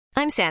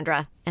I'm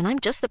Sandra, and I'm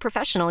just the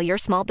professional your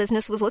small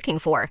business was looking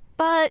for.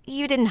 But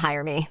you didn't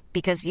hire me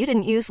because you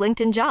didn't use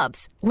LinkedIn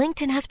Jobs.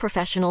 LinkedIn has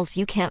professionals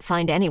you can't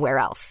find anywhere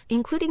else,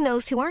 including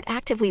those who aren't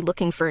actively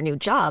looking for a new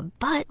job,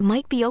 but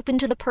might be open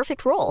to the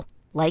perfect role,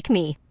 like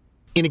me.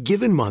 In a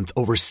given month,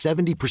 over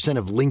 70%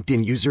 of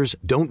LinkedIn users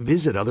don't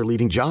visit other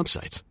leading job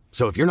sites.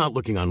 So if you're not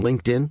looking on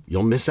LinkedIn,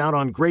 you'll miss out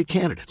on great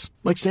candidates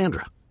like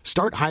Sandra.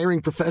 Start hiring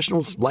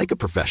professionals like a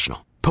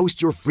professional.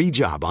 Post your free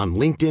job on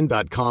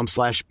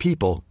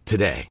linkedin.com/people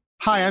today.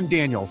 Hi, I'm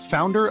Daniel,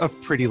 founder of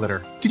Pretty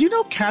Litter. Did you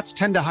know cats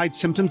tend to hide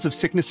symptoms of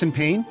sickness and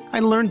pain? I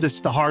learned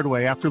this the hard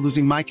way after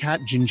losing my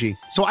cat, Gingy.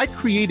 So I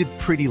created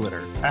Pretty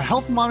Litter, a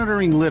health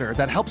monitoring litter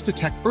that helps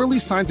detect early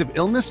signs of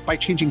illness by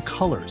changing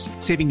colors,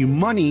 saving you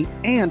money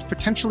and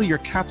potentially your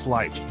cat's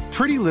life.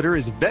 Pretty Litter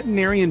is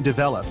veterinarian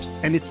developed,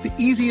 and it's the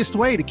easiest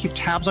way to keep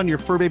tabs on your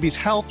fur baby's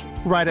health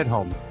right at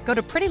home. Go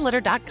to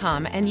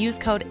prettylitter.com and use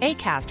code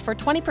ACAST for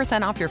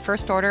 20% off your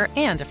first order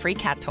and a free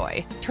cat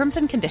toy. Terms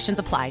and conditions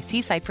apply.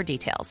 See site for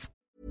details.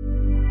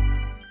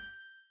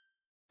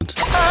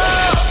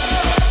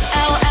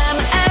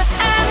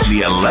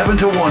 The 11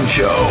 to 1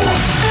 show.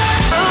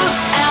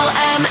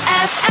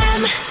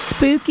 LMFM.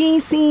 Spooky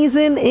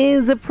season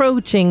is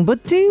approaching,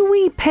 but do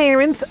we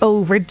parents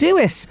overdo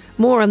it?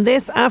 More on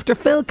this after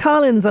Phil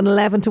Collins on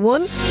 11 to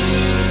 1.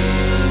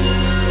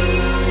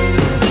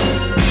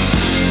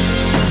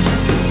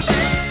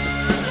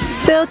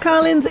 Phil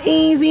Collins,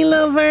 Easy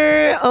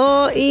Lover.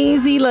 Oh,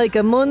 easy like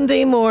a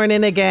Monday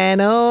morning again.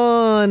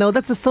 Oh, no,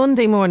 that's a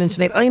Sunday morning,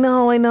 Sinead. I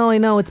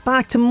know. It's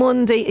back to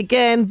Monday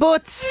again,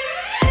 but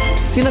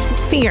do not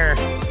fear,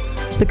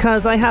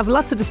 because I have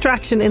lots of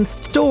distraction in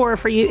store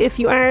for you if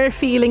you are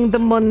feeling the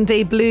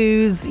Monday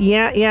blues.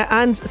 Yeah.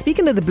 And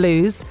speaking of the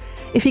blues,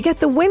 if you get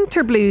the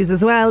winter blues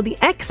as well, the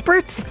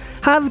experts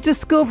have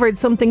discovered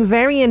something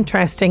very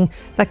interesting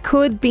that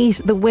could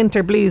beat the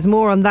winter blues.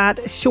 More on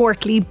that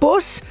shortly.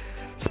 But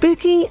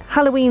spooky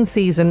Halloween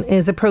season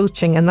is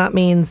approaching, and that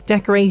means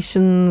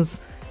decorations,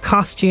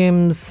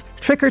 costumes,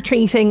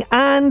 trick-or-treating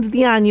and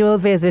the annual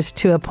visit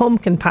to a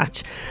pumpkin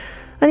patch.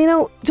 And you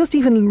know, just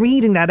even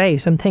reading that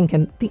out, I'm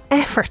thinking the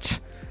effort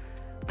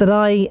that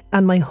I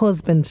and my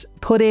husband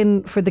put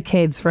in for the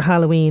kids for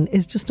Halloween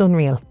is just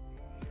unreal.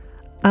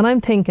 And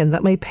I'm thinking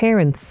that my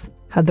parents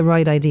had the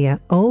right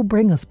idea. Oh,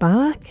 bring us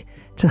back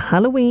to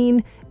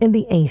Halloween in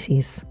the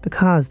 80s,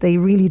 because they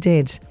really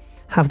did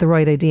have the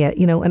right idea.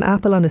 You know, an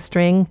apple on a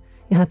string,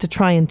 you had to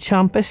try and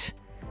chomp it.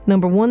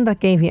 Number one, that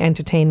gave you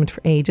entertainment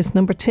for ages.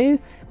 Number two,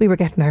 we were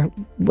getting at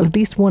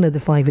least one of the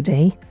 5 a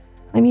day.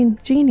 I mean,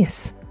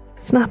 genius.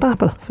 Snap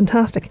apple,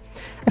 fantastic.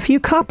 A few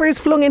coppers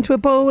flung into a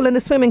bowl and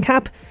a swimming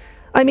cap.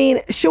 I mean,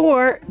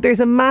 sure, there's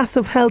a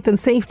massive health and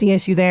safety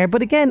issue there,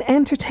 but again,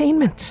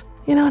 entertainment.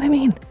 You know what I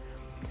mean?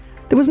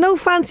 There was no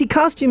fancy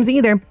costumes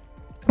either.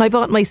 I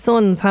bought my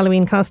son's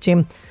Halloween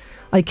costume.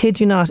 I kid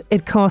you not,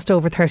 it cost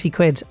over 30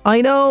 quid.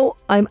 I know,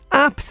 I'm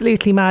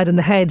absolutely mad in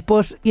the head,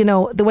 but, you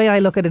know, the way I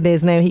look at it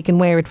is now he can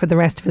wear it for the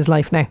rest of his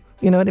life now.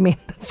 You know what I mean?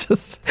 That's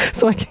just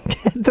so I can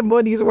get the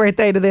money's worth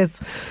out of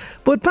this.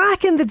 But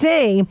back in the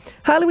day,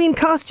 Halloween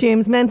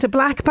costumes meant a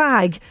black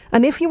bag,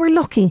 and if you were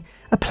lucky,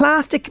 a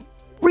plastic,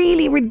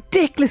 really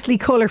ridiculously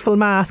colourful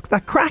mask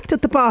that cracked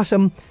at the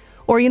bottom.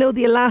 Or, you know,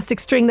 the elastic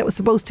string that was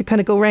supposed to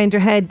kind of go round your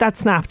head, that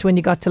snapped when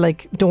you got to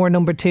like door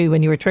number 2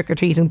 when you were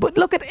trick-or-treating. But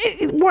look,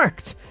 it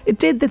worked. It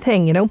did the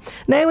thing, you know.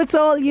 Now it's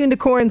all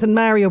unicorns and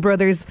Mario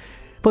Brothers.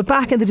 But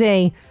back in the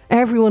day,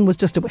 everyone was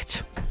just a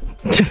witch.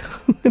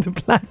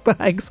 The black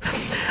bags.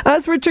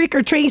 As for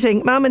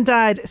trick-or-treating, Mum and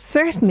Dad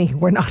certainly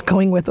were not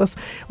going with us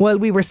while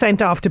we were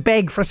sent off to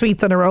beg for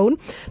sweets on our own.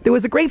 There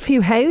was a great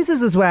few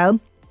houses as well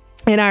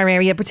in our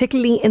area,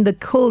 particularly in the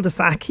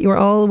cul-de-sac. You were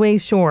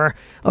always sure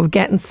of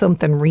getting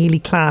something really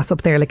class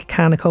up there, like a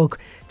can of Coke,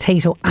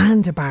 Tato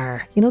and a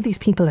bar. You know, these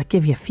people that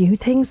give you a few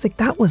things, like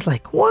that was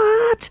like,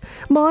 what?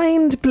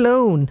 Mind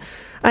blown.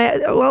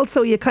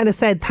 Also, you kind of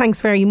said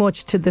thanks very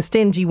much to the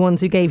stingy ones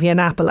who gave you an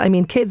apple. I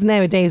mean, kids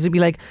nowadays would be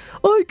like,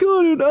 I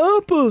got an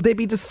apple. They'd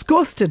be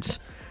disgusted.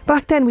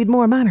 Back then we'd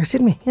more manners,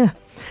 didn't we? Yeah.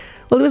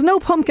 Well, there was no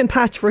pumpkin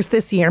patch for us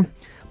this year,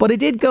 but I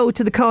did go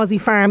to the Causey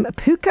Farm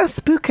Puka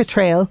Spooka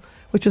Trail,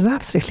 which was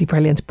absolutely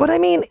brilliant. But I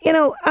mean, you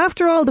know,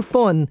 after all the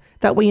fun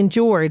that we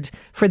endured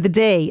for the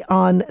day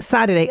on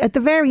Saturday, at the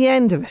very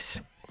end of it,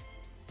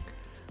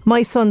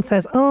 my son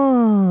says,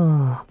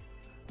 oh,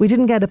 we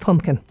didn't get a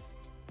pumpkin.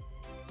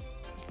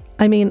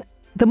 I mean,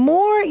 the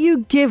more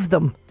you give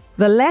them,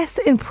 the less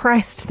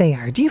impressed they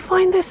are. Do you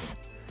find this?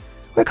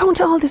 We're going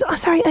to all this. Oh,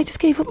 sorry, I just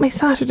gave up my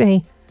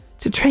Saturday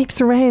to traipse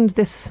around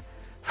this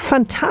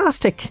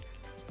fantastic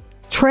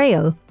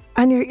trail,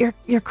 and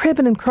you're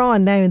cribbing and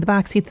crawling now in the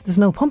back seat that there's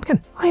no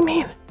pumpkin. I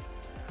mean,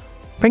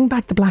 bring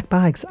back the black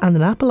bags and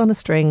an apple on a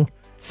string.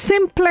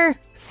 Simpler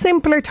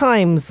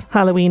times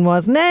Halloween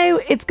was. Now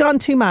it's gone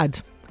too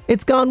mad.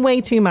 It's gone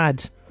way too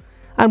mad.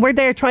 And we're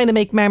there trying to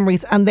make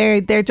memories, and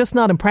they're just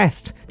not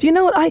impressed. Do you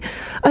know what?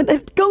 And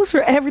it goes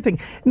for everything.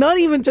 Not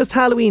even just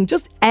Halloween,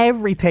 just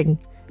everything.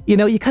 You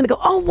know, you kind of go,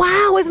 oh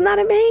wow, isn't that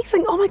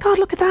amazing? Oh my God,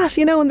 look at that.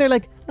 You know, and they're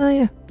like, oh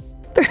yeah.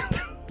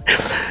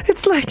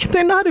 It's like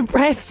they're not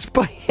impressed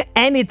by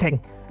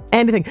anything.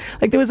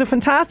 Like there was a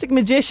fantastic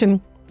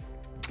magician.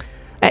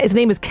 His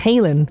name is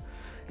Caelan.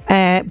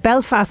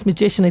 Belfast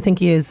magician, I think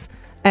he is.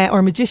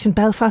 Or Magician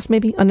Belfast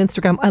maybe on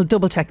Instagram. I'll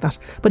double check that.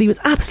 But he was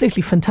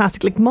absolutely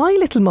fantastic. Like my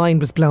little mind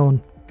was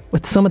blown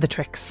with some of the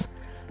tricks.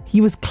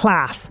 He was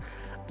class.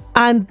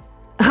 And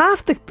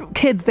half the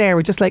kids there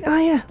were just like, oh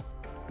yeah.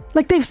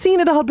 Like they've seen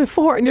it all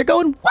before. And you're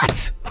going,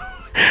 what?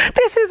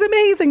 This is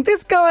amazing.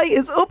 This guy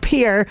is up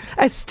here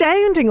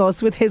astounding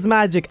us with his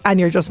magic and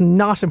you're just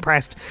not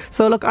impressed.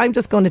 So look, I'm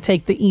just going to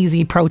take the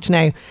easy approach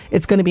now.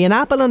 It's going to be an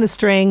apple on a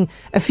string,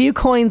 a few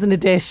coins in a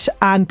dish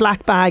and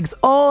black bags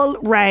all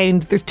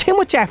round. There's too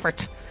much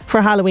effort for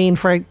Halloween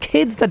for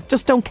kids that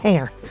just don't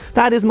care.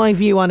 That is my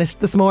view on it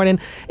this morning.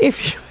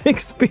 If you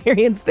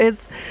experience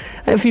this,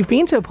 if you've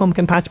been to a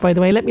pumpkin patch, by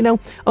the way, let me know.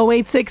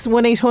 086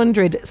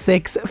 1800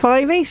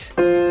 658.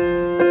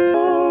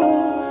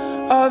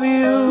 Of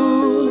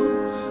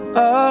you,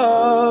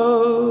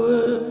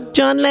 oh.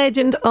 John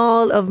Legend,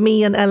 All of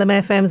Me on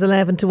LMFM's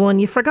 11 to 1.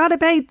 You forgot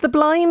about the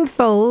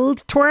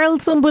blindfold,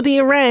 twirled somebody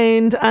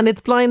around and it's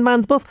blind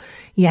man's buff.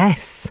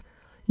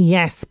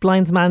 Yes,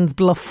 blind man's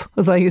bluff,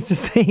 as I used to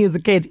say as a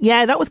kid.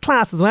 Yeah, that was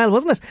class as well,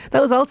 wasn't it?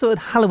 That was also a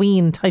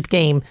Halloween type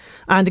game.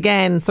 And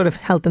again, sort of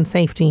health and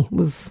safety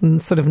was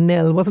sort of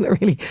nil, wasn't it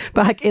really,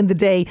 back in the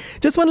day?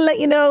 Just want to let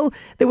you know,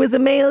 there was a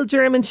male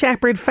German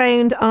Shepherd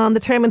found on the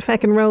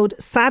Termonfeckin Road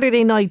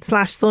Saturday night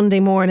 / Sunday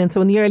morning.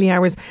 So in the early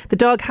hours, the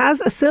dog has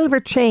a silver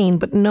chain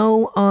but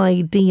no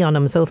ID on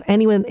him. So if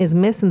anyone is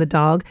missing the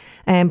dog,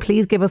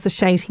 please give us a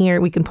shout here.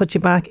 We can put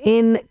you back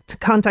in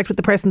contact with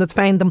the person that's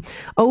found them.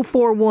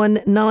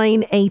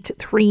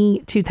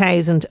 041-983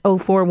 2000.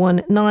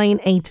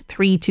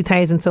 041-983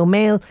 2000. So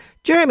male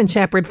German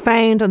Shepherd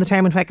found on the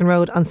Termonfeckin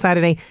Road on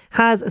Saturday,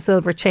 has a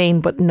silver chain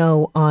but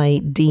no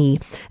ID.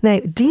 Now,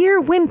 dear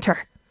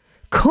winter,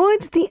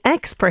 could the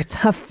experts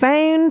have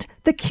found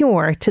the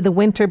cure to the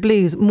winter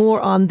blues?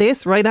 More on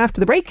this right after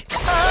the break.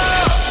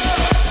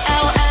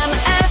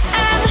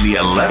 The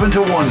 11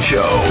 to 1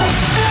 show.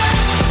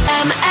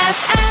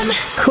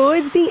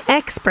 Could the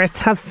experts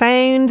have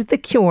found the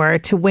cure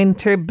to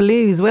winter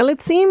blues? Well,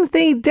 it seems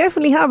they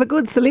definitely have a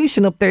good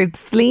solution up their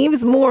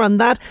sleeves. More on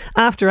that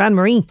after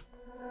Anne-Marie.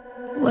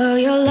 Well,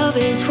 your love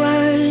is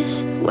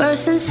worse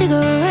than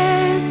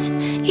cigarettes.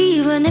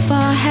 Even if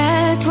I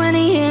had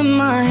 20 in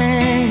my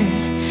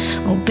hands.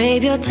 Oh,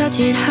 babe, your touch,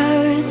 it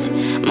hurts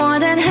more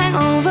than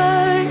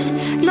hangovers.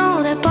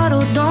 No, that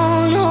bottle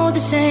don't hold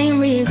the same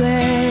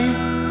regret.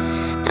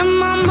 And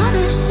my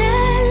mother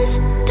says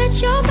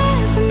that you're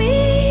bad for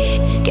me.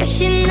 Guess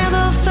she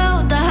never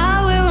felt the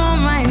high we're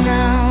on right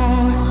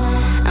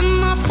now.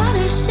 And my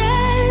father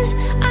says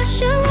I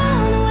should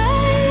run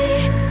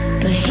away,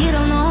 but he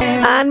don't know.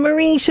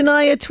 Anne-Marie,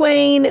 Shania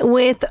Twain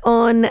with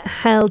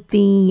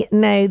Unhealthy.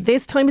 Now,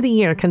 this time of the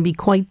year can be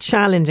quite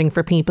challenging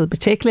for people,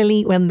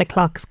 particularly when the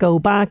clocks go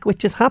back,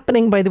 which is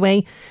happening, by the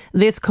way,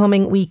 this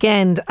coming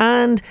weekend.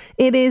 And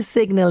it is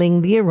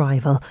signalling the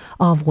arrival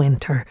of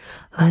winter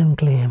and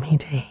gloomy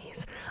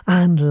days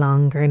and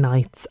longer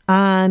nights.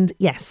 And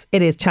yes,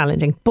 it is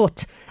challenging,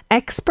 but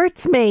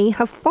experts may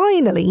have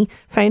finally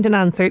found an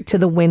answer to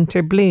the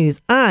winter blues,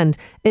 and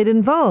it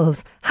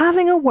involves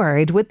having a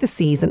word with the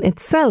season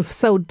itself.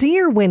 So,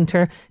 dear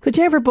winter, could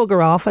you ever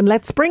bugger off and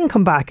let spring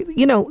come back?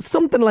 You know,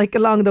 something like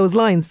along those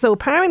lines. So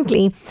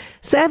apparently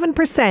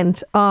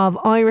 7% of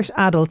Irish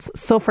adults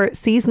suffer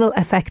seasonal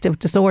affective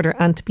disorder,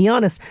 and to be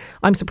honest,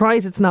 I'm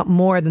surprised it's not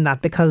more than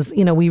that, because,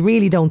 you know, we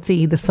really don't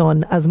see the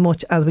sun as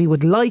much as we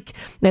would like.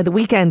 Now, the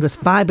weekend was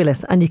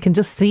fabulous and you can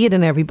just see it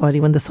in everybody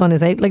when the sun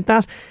is out like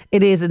that.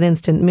 It is an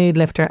instant mood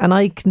lifter, and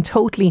I can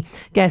totally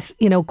get,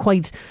 you know,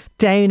 quite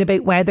down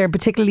about weather,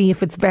 particularly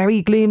if it's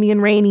very gloomy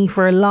and rainy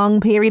for a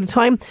long period of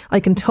time. I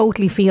can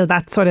totally feel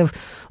that sort of,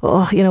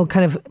 you know,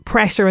 kind of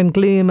pressure and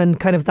gloom, and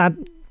kind of that,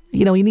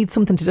 you know, you need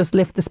something to just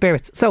lift the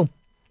spirits. So,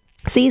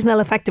 seasonal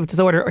affective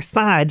disorder, or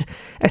SAD,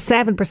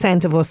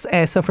 7% of us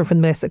suffer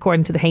from this,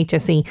 according to the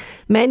HSE.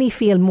 Many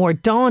feel more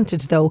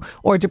daunted, though,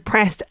 or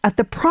depressed at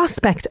the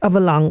prospect of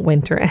a long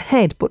winter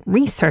ahead. But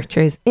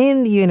researchers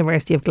in the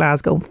University of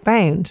Glasgow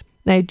found,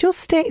 now just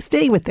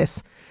stay with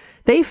this,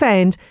 they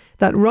found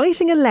that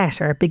writing a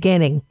letter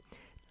beginning,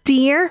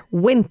 "Dear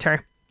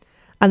Winter,"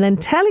 and then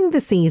telling the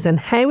season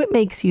how it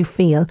makes you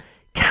feel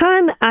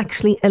can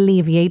actually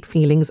alleviate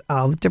feelings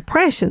of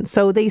depression.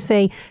 So they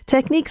say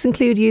techniques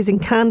include using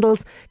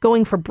candles,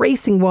 going for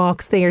bracing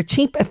walks. They are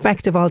cheap,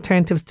 effective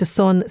alternatives to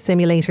sun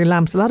simulator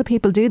lamps. A lot of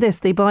people do this.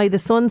 They buy the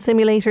sun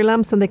simulator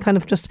lamps and they kind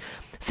of just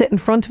sit in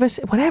front of it.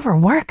 Whatever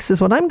works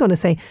is what I'm going to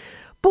say.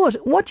 But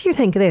what do you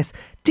think of this?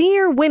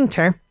 Dear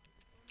Winter,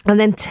 and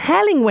then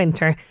telling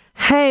winter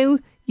how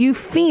you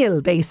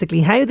feel,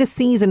 basically, how the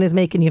season is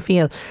making you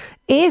feel.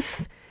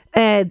 If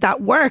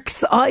that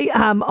works, I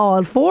am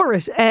all for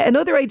it.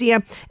 Another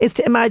idea is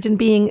to imagine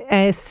being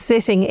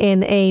sitting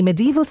in a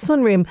medieval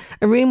sunroom,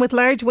 a room with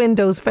large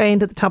windows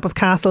found at the top of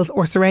castles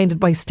or surrounded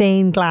by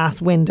stained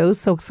glass windows,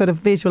 so sort of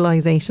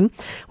visualisation.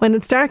 When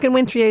it's dark and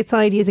wintry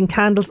outside, using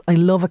candles. I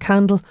love a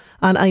candle,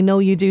 and I know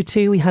you do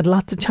too. We had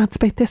lots of chats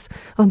about this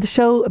on the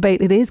show,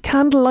 about it is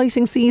candle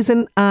lighting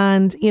season,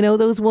 and you know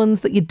those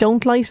ones that you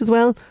don't light as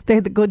well,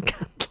 they're the good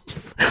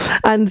candles.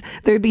 And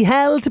there'd be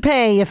hell to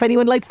pay if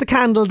anyone lights the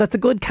candle that's a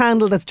good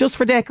candle that's just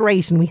for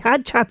decoration. We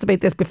had chats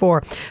about this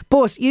before,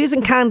 but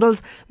using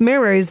candles,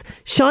 mirrors,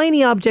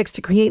 shiny objects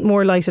to create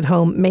more light at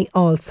home may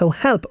also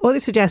help. Other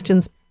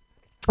suggestions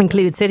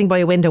include sitting by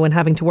a window and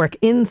having to work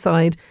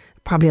inside.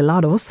 Probably a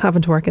lot of us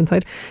having to work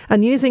inside,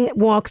 and using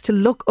walks to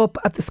look up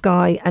at the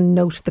sky and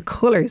note the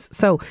colours.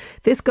 So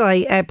this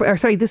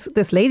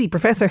lady,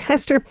 Professor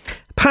Hester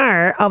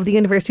Parr of the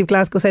University of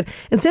Glasgow, said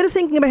instead of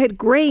thinking about how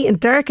grey and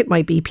dark it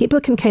might be,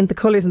 people can count the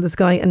colours in the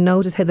sky and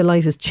notice how the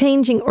light is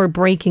changing or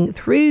breaking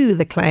through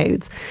the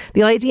clouds.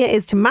 The idea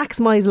is to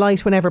maximise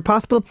light whenever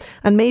possible,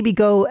 and maybe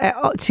go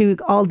to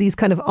all these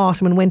kind of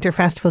autumn and winter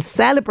festivals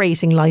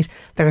celebrating light.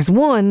 There's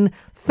one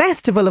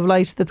Festival of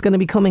Light that's going to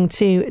be coming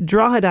to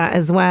Drogheda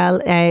as well,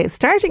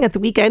 starting at the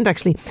weekend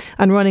actually,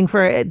 and running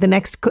for the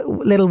next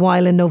little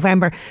while in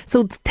November.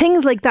 So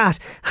things like that,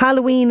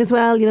 Halloween as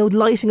well, you know,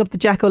 lighting up the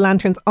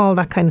jack-o'-lanterns, all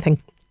that kind of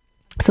thing.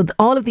 So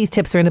all of these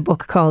tips are in a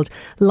book called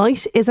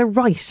Light is a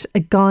Right, a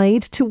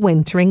Guide to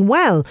Wintering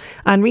Well.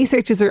 And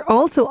researchers are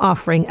also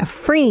offering a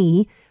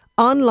free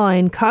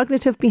online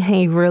cognitive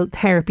behavioural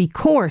therapy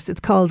course. It's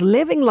called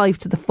Living Life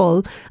to the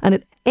Full, and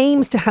it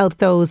aims to help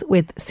those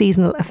with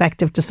seasonal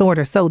affective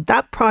disorder. So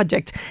that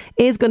project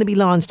is going to be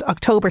launched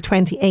October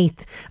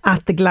 28th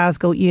at the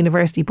Glasgow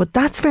University. But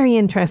that's very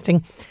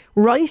interesting.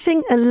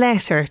 Writing a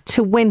letter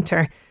to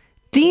winter.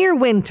 Dear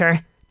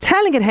winter,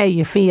 telling it how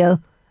you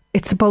feel.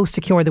 It's supposed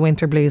to cure the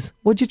winter blues.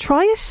 Would you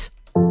try it?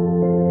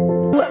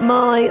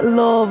 My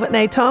love.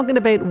 Now, talking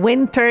about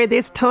winter,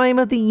 this time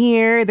of the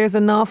year, there's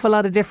an awful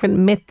lot of different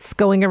myths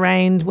going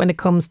around when it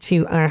comes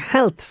to our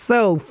health.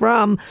 So,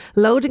 from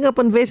loading up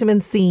on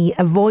vitamin C,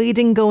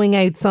 avoiding going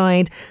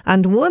outside,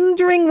 and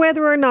wondering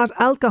whether or not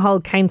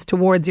alcohol counts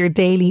towards your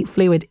daily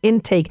fluid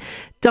intake,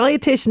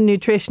 dietitian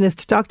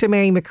nutritionist Dr.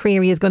 Mary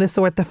McCreary is going to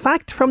sort the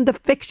fact from the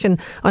fiction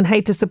on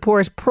how to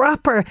support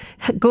proper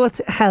gut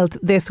health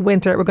this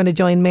winter. We're going to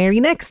join Mary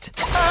next.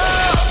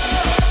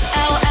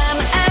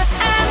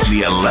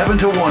 The 11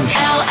 to 1 show.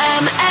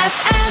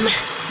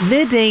 LMFM.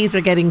 The days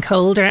are getting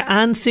colder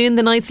and soon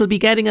the nights will be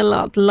getting a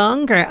lot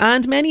longer,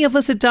 and many of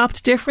us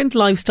adopt different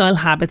lifestyle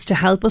habits to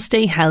help us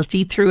stay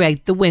healthy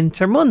throughout the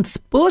winter months.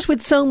 But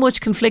with so much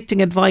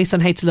conflicting advice on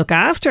how to look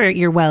after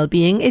your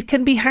well-being, it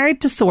can be hard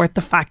to sort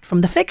the fact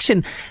from the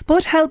fiction.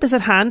 But help is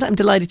at hand. I'm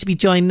delighted to be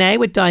joined now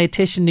with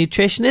dietitian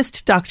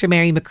nutritionist Dr.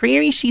 Mary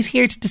McCreary. She's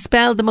here to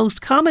dispel the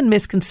most common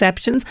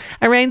misconceptions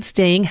around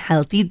staying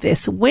healthy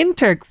this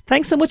winter.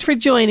 Thanks so much for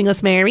joining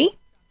us, Mary.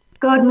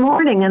 Good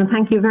morning, and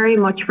thank you very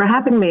much for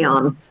having me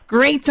on.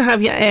 Great to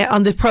have you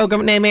on the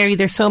programme. Now, Mary,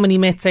 there's so many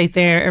myths out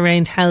there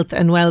around health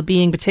and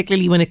well-being,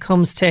 particularly when it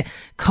comes to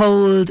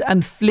cold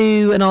and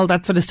flu and all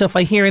that sort of stuff.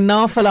 I hear an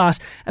awful lot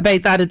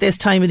about that at this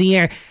time of the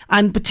year,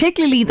 and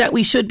particularly that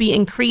we should be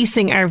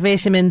increasing our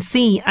vitamin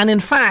C. And in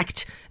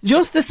fact,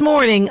 just this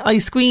morning I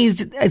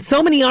squeezed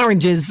so many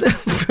oranges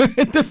for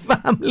the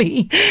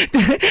family,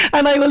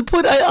 and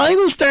I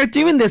will start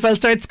doing this. I'll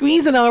start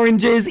squeezing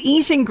oranges,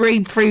 eating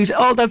grapefruit,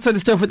 all that sort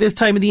of stuff at this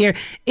time of the year.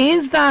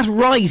 Is that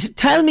right?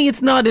 Tell me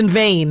it's not in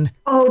vain.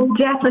 Oh,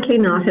 definitely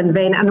not in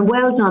vain, and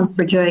well done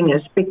for doing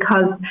it,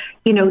 because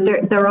you know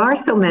there are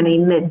so many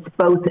myths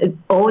both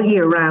all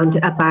year round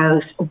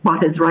about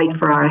what is right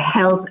for our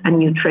health and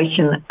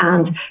nutrition,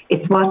 and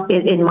it's what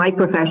in my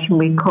profession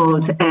we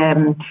called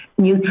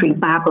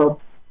nutri-babble.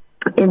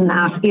 In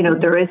that, you know,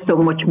 there is so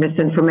much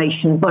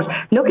misinformation. But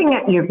looking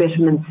at your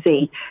vitamin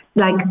C,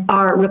 like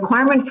our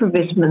requirement for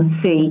vitamin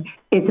C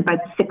is about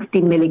 60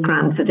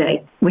 milligrams a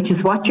day, which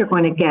is what you're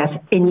going to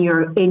get in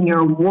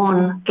your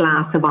one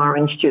glass of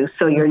orange juice.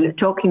 So you're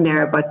talking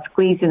there about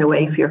squeezing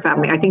away for your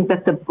family. I think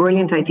that's a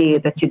brilliant idea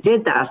that you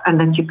did that and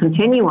that you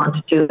continue on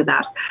to do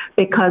that,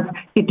 because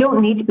you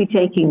don't need to be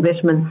taking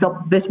vitamin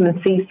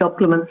C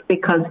supplements,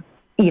 because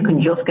you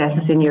can just get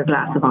it in your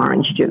glass of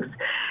orange juice.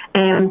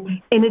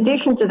 In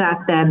addition to that,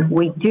 then,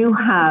 we do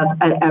have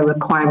a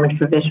requirement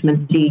for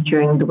vitamin D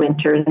during the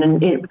winter. And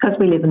because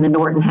we live in the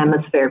Northern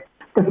Hemisphere,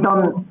 the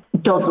sun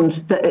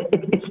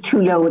it's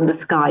too low in the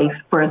sky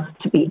for us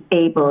to be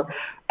able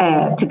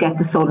to get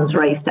the sun's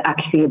rays to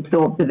actually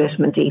absorb the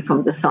vitamin D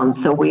from the sun.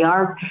 So we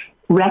are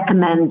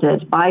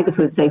recommended by the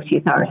Food Safety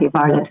Authority of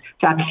Ireland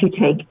to actually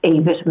take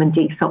a vitamin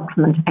D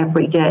supplement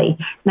every day.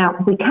 Now,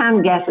 we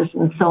can get it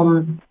in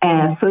some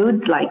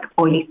foods like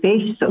oily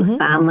fish, so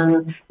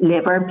salmon,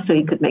 liver, so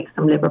you could make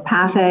some liver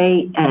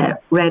pate,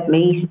 red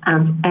meat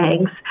and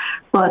eggs.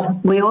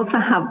 But we also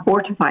have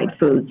fortified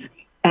foods,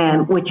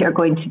 which are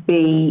going to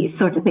be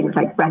sort of things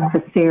like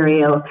breakfast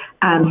cereal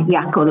and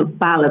Yakult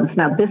Balance.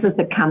 Now, this is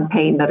the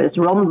campaign that is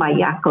run by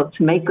Yakult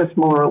to make us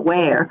more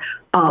aware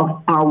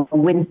of our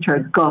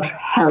winter gut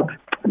health.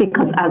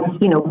 Because as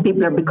you know,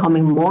 people are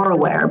becoming more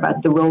aware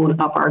about the role of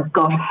our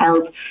gut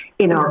health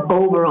in our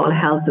overall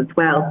health as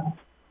well.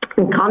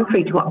 And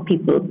contrary to what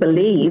people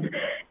believe,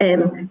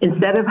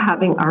 instead of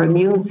having our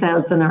immune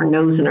cells in our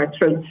nose and our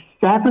throat,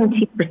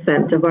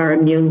 70% of our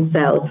immune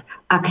cells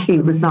actually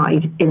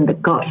reside in the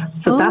gut.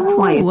 So that's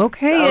why it's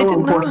so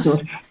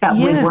important that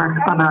we work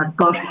on our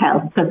gut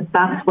health, because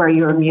that's where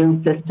your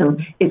immune system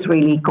is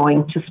really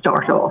going to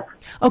start off.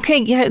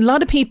 Okay, yeah, a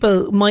lot of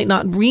people might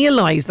not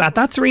realise that.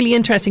 That's really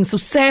interesting. So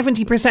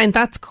 70%,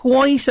 that's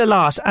quite a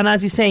lot. And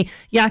as you say,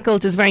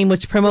 Yakult is very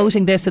much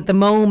promoting this at the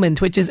moment,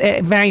 which is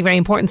very, very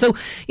important. So,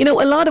 you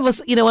know, a lot of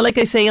us, you know, like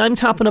I say, I'm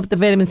topping up the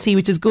vitamin C,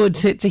 which is good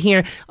to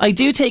hear. I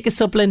do take a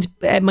supplement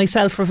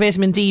myself for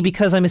vitamin D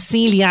because I'm a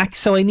celiac,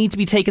 so I need to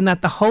be taking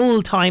that the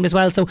whole time as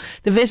well. So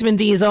the vitamin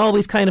D is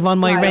always kind of on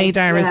my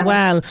radar as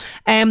well.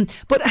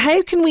 But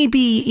how can we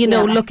be, you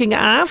know, looking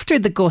after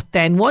the gut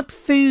then? What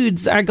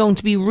foods are going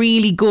to be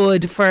really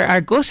good for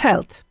our gut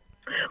health?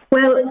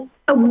 Well,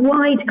 a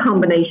wide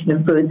combination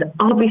of foods.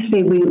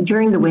 Obviously,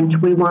 during the winter,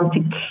 we want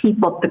to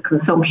keep up the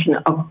consumption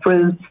of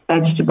fruits,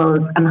 vegetables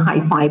and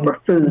high fibre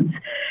foods.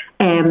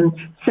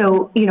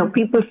 So, you know,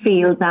 people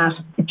feel that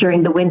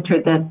during the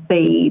winter that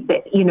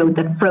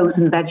that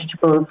frozen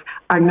vegetables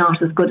are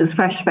not as good as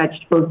fresh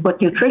vegetables, but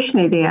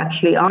nutritionally they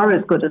actually are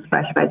as good as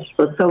fresh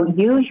vegetables. So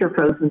use your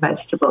frozen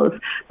vegetables,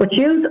 but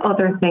use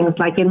other things.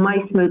 Like in my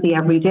smoothie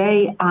every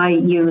day, I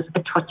use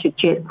a touch of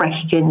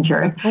fresh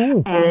ginger.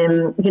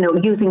 You know,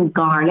 using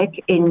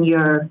garlic in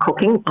your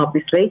cooking,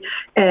 obviously.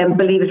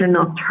 Believe it or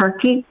not,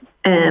 turkey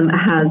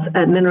has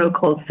a mineral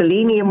called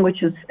selenium,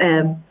 which is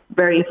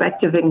very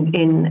effective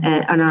in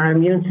our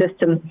immune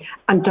system.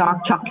 And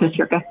dark chocolate,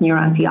 you're getting your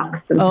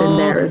antioxidants in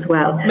there as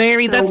well.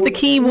 Mary, so that's the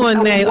key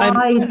one now.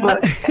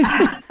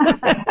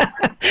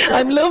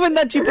 I'm loving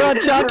that you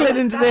brought chocolate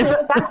into this.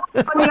 That's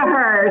the one you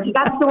heard.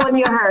 That's the one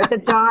you heard. The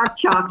dark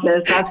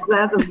chocolate. That's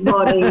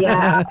funny.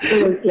 Yeah,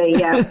 absolutely.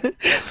 Yeah.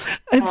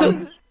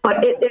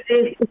 But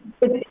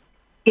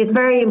it's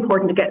very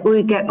important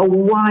we get a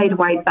wide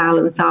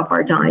balance of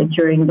our diet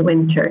during the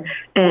winter,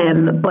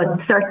 but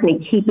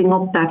certainly keeping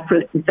up that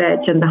fruit and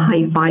veg and the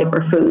high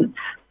fibre foods.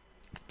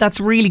 That's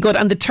really good.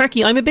 And the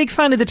turkey, I'm a big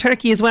fan of the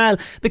turkey as well,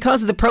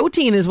 because of the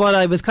protein is what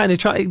I was kind of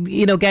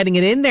getting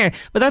it in there.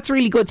 But that's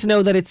really good to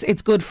know that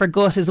it's good for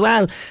gut as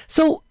well.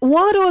 So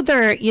what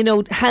other,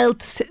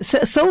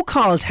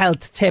 so-called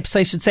health tips,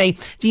 I should say,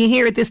 do you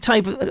hear at this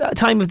time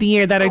of the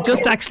year that are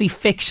just actually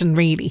fiction,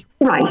 really?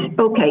 Right,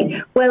 okay.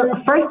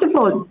 Well, first of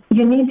all,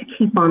 you need to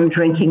keep on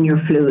drinking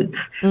your fluids.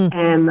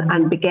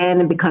 And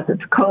again, because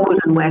it's cold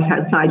and wet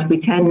outside, we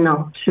tend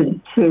not to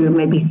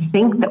maybe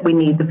think that we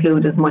need the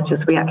fluid as much as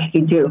we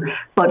actually do.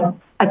 But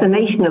as a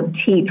nation of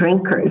tea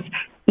drinkers,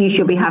 you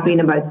should be having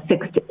about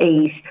 6 to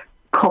 8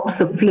 cups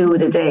of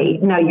fluid a day.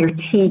 Now, your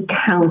tea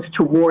counts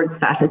towards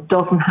that. It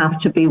doesn't have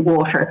to be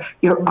water.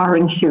 Your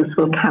orange juice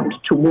will count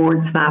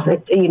towards that.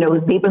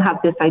 People have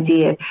this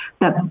idea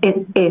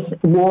that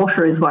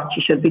water is what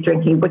you should be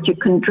drinking, but you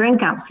can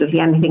drink absolutely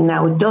anything.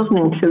 Now, it doesn't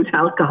include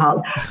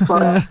alcohol,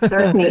 but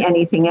certainly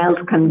anything else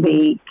can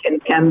be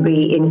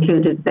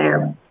included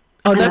there.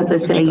 Oh, and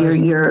as I say,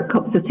 your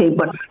cups of tea.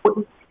 But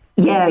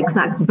yeah,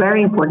 exactly.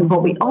 Very important.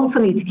 But we also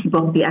need to keep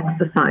up the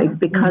exercise,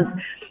 because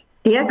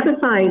the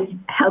exercise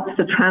helps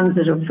the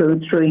transit of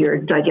food through your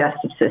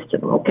digestive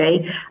system,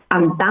 okay?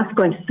 And that's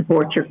going to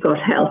support your gut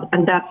health,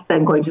 and that's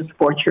then going to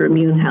support your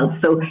immune health.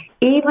 So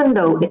even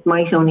though it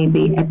might only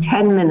be a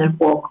 10-minute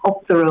walk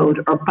up the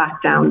road or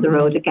back down the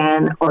road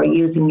again, or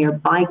using your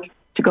bike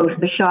to go to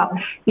the shop,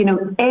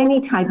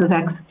 any type of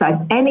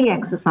exercise, any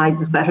exercise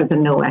is better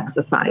than no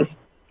exercise.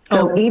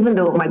 So even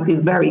though it might be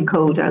very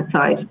cold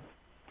outside,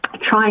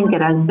 try and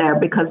get out there,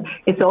 because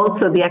it's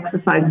also, the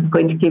exercise is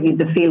going to give you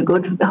the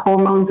feel-good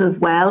hormones as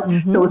well.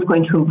 So it's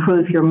going to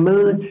improve your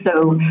mood.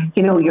 So,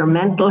 your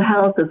mental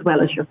health as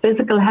well as your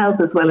physical health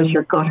as well as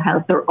your gut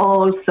health, they're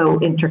all so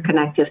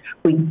interconnected.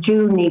 We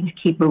do need to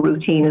keep a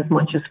routine as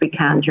much as we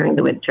can during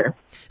the winter.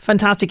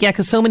 Fantastic. Yeah,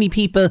 because so many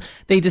people,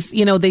 they just,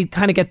 they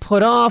kind of get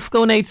put off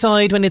going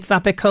outside when it's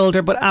that bit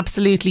colder, but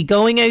absolutely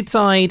going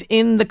outside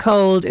in the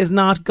cold is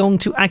not going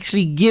to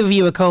actually give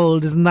you a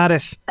cold, isn't that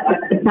it?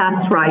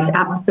 That's right,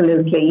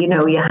 absolutely. You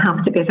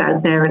have to get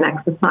out there and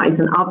exercise,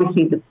 and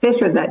obviously the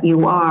fitter that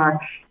you are,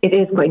 it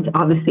is going to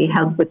obviously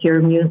help with your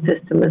immune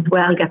system as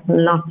well, getting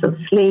lots of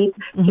sleep,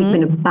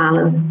 keeping a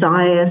balanced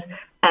diet,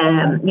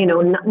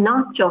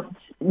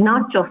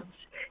 not just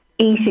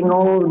eating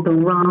all the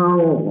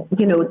wrong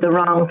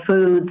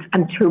foods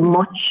and too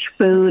much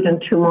food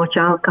and too much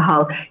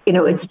alcohol.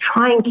 It's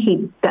try and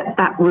keep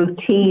that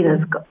routine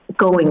as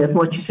going as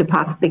much as you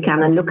possibly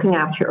can, and looking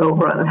after your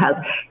overall health.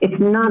 It's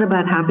not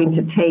about having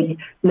to take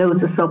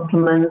loads of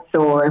supplements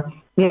or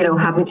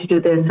having to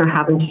do this or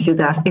having to do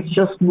that. It's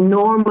just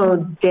normal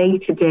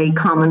day-to-day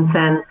common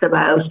sense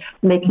about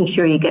making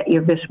sure you get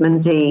your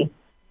vitamin D,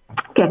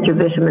 get your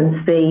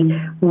vitamin C,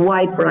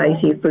 wide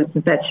variety of fruits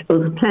and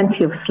vegetables,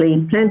 plenty of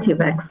sleep, plenty of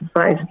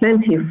exercise,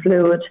 plenty of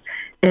fluid,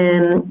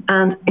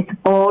 and it's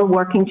all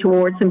working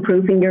towards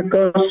improving your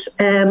gut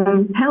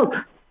health.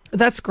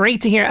 That's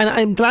great to hear. And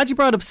I'm glad you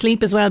brought up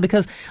sleep as well,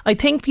 because I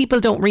think people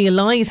don't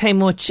realise how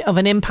much of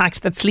an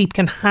impact that sleep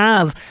can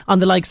have on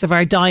the likes of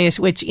our diet,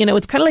 which,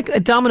 it's kind of like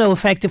a domino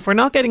effect. If we're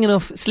not getting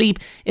enough sleep,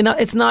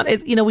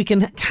 we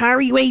can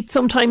carry weight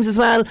sometimes as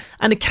well.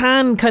 And it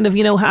can kind of,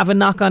 have a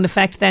knock-on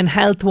effect then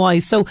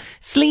health-wise. So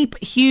sleep,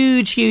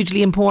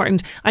 hugely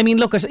important. I mean,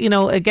 look at,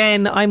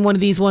 again, I'm one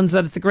of these ones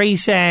that it's a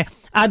great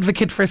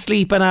advocate for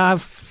sleep, and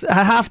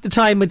half the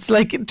time it's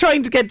like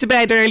trying to get to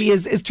bed early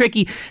is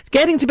tricky.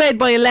 Getting to bed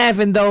by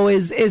 11 though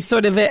is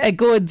sort of a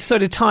good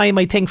sort of time,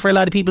 I think, for a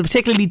lot of people,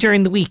 particularly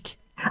during the week.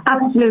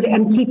 Absolutely,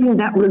 and keeping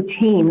that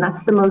routine,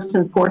 that's the most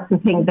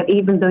important thing, that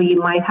even though you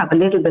might have a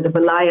little bit of a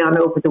lie on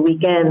over the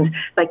weekend,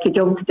 like you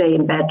don't stay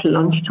in bed till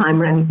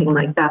lunchtime or anything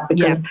like that,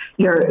 because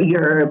your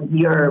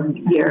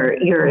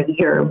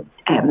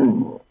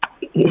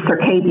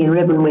circadian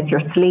rhythm with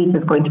your sleep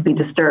is going to be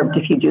disturbed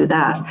if you do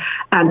that.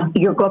 And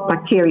your gut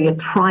bacteria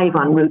thrive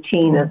on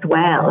routine as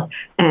well.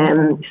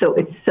 So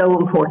it's so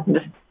important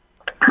to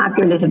have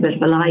your little bit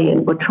of a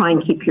lie-in, but try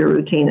and keep your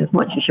routine as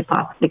much as you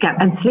possibly can.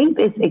 And sleep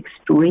is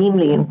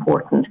extremely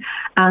important.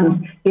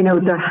 And,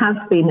 there has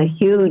been a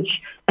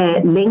huge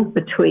link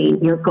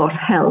between your gut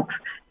health,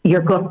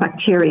 your gut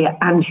bacteria,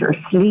 and your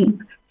sleep.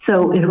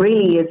 So it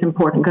really is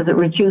important because it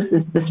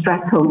reduces the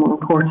stress hormone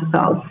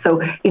cortisol. So,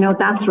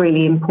 that's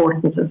really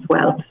important as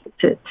well,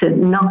 to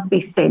not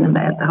be staying in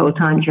bed the whole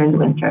time during the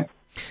winter.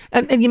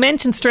 And you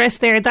mentioned stress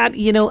there. That,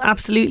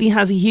 absolutely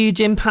has a huge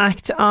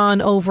impact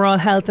on overall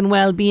health and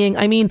well-being.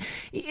 I mean,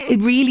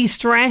 it really,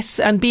 stress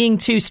and being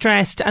too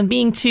stressed and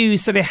being too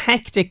sort of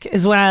hectic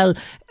as well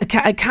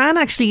can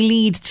actually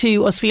lead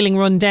to us feeling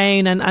run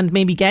down and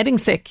maybe getting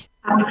sick.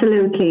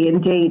 Absolutely,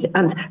 indeed.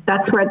 And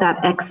that's where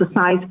that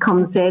exercise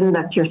comes in,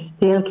 that you're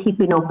still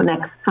keeping up an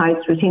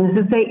exercise routine.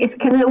 As I say, it's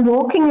kind of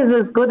walking is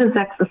as good as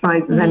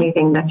exercise as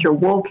anything, that you're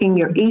walking,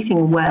 you're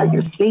eating well,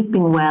 you're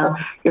sleeping well,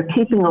 you're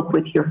keeping up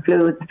with your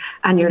fluids,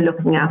 and you're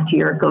looking after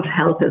your gut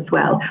health as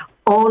well.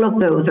 All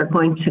of those are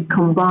going to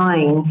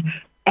combine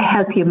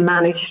help you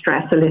manage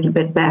stress a little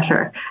bit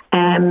better.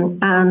 And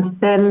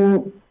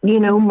then,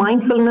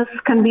 mindfulness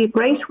can be a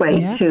great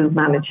way to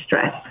manage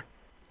stress.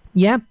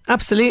 Yeah,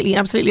 absolutely.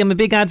 I'm a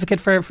big advocate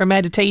for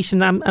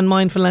meditation and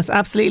mindfulness.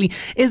 Absolutely.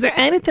 Is there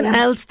anything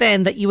else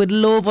then that you would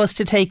love us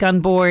to take on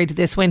board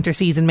this winter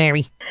season,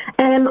 Mary?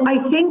 I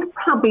think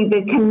probably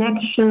the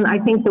connection, I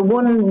think the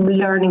one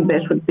learning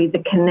bit would be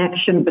the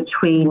connection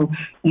between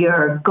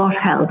your gut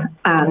health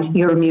and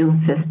your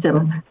immune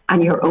system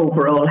and your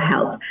overall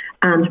health.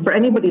 And for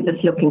anybody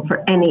that's looking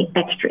for any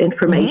extra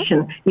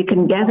information, you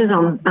can get it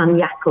on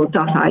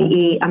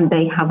yakult.ie, and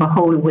they have a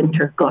whole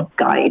winter gut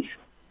guide.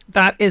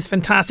 That is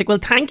fantastic. Well,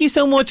 thank you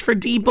so much for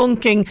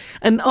debunking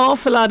an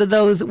awful lot of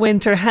those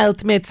winter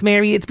health myths,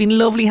 Mary. It's been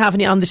lovely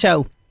having you on the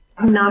show.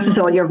 Not at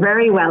all. You're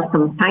very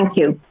welcome. Thank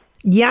you.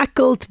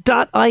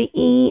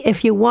 Yakult.ie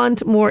if you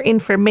want more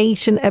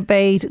information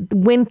about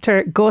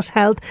winter gut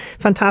health.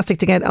 Fantastic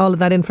to get all of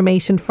that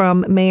information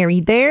from Mary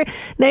there.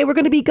 Now we're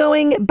going to be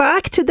going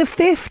back to the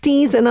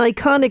 50s, an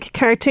iconic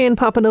cartoon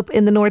popping up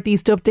in the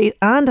Northeast Update,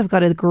 and I've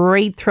got a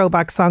great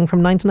throwback song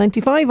from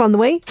 1995 on the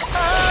way.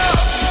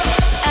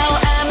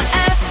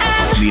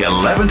 The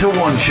 11 to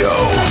 1 show.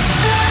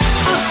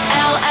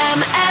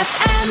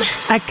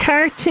 A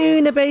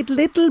cartoon about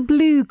little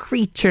blue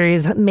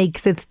creatures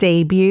makes its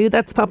debut.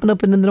 That's popping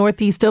up in the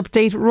Northeast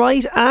Update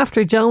right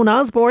after Joan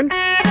Osborne.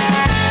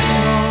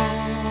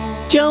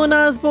 Joan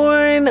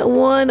Osborne,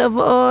 One of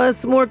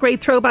Us. More great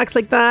throwbacks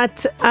like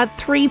that at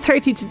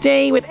 3:30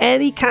 today with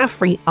Eddie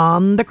Caffrey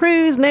on the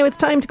cruise. Now it's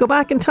time to go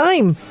back in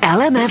time.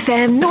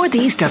 LMFM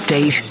Northeast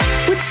Update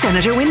with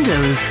Senator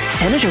Windows.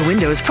 Senator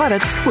Windows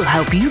products will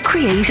help you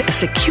create a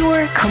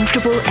secure,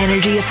 comfortable,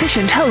 energy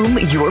efficient home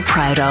you're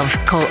proud of.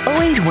 Call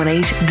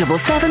 0818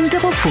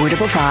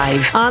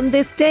 774455. On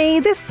this day,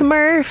 the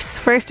Smurfs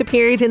first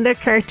appeared in their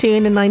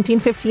cartoon in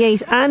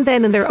 1958, and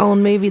then in their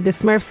own movie, The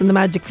Smurfs and the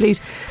Magic Flute.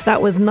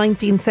 That was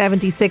 1976.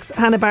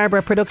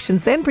 Hanna-Barbera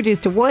Productions then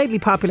produced a widely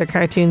popular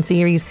cartoon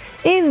series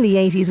in the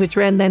 80s, which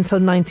ran then till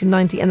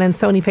 1990, and then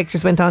Sony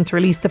Pictures went on to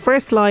release the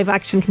first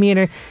live-action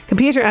computer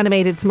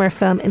animated Smurf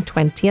film in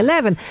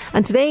 2011.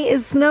 And today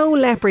is Snow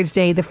Leopard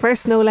Day. The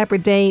first Snow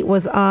Leopard Day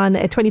was on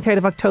 23rd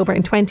of October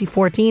in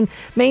 2014.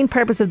 Main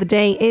purpose of the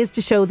day is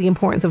to show the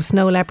importance of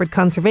snow leopard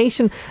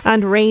conservation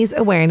and raise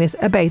awareness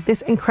about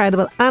this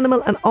incredible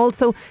animal, and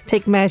also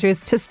take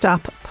measures to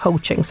stop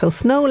poaching. So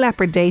Snow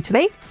Leopard Day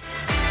today.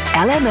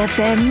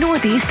 LMFM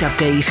Northeast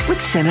Update with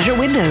Senator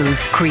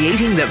Windows.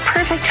 Creating the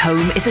perfect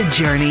home is a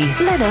journey.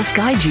 Let us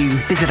guide you.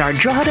 Visit our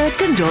Drogheda,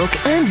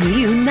 Dundalk and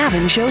new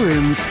Navan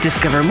showrooms.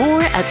 Discover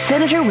more at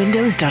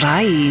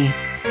senatorwindows.ie.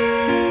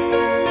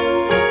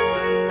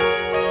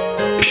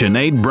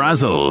 Sinead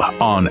Brazel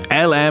on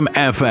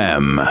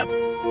LMFM.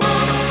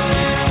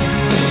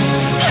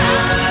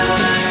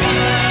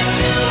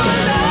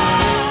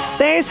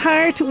 There's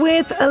Heart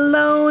with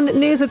Alone.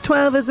 News at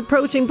 12 is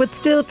approaching, but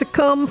still to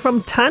come.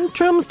 From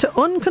tantrums to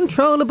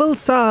uncontrollable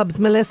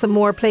sobs, Melissa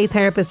Moore, play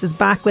therapist, is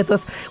back with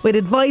us with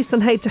advice on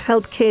how to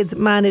help kids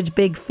manage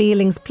big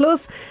feelings.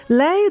 Plus,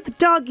 Louth the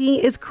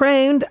doggy is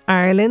crowned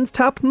Ireland's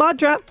top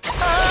Modra.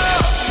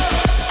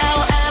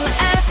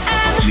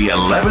 The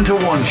 11 to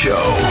 1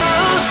 show.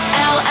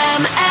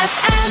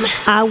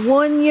 A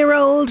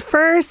 1-year-old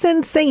fur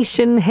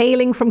sensation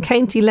hailing from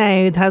County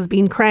Louth has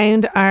been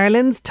crowned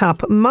Ireland's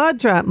top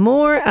Modra.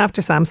 More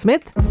after Sam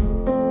Smith.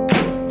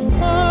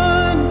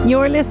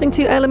 You're listening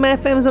to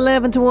LMFM's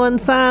 11 to 1.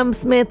 Sam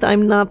Smith,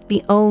 I'm not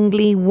the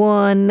only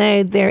one.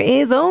 Now, there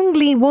is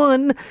only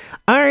one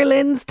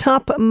Ireland's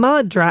top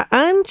Modra,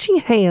 and she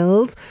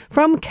hails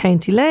from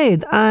County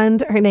Louth,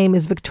 and her name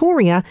is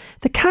Victoria,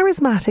 the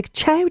charismatic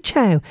Chow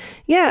Chow.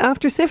 Yeah,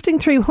 after sifting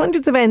through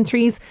hundreds of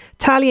entries,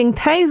 tallying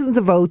thousands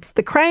of votes,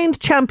 the crowned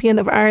champion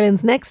of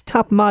Ireland's next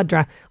top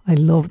Modra, I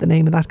love the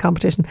name of that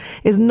competition,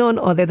 is none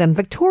other than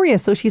Victoria.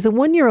 So she's a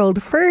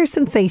 1-year-old fur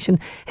sensation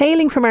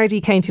hailing from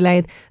RD County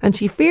Louth, and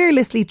she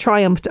fearlessly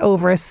triumphed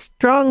over a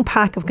strong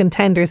pack of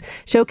contenders,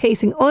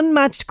 showcasing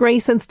unmatched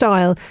grace and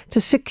style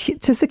to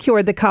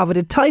secure the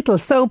coveted title.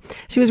 So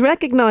she was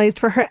recognised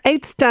for her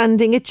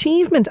outstanding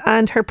achievement,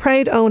 and her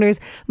proud owners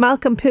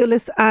Malcolm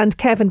Poulis and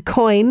Kevin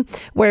Coyne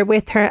were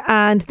with her,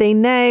 and they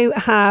now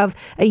have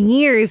a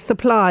year's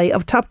supply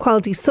of top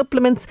quality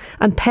supplements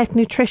and pet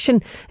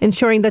nutrition,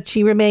 ensuring that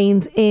she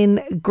remains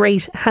in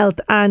great health.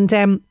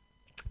 And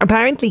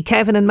apparently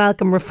Kevin and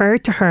Malcolm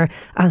referred to her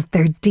as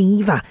their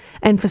diva,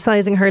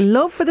 emphasising her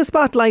love for the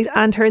spotlight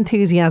and her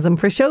enthusiasm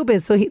for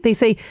showbiz. So they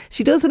say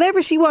she does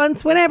whatever she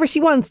wants, whenever she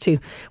wants to.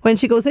 When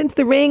she goes into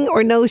the ring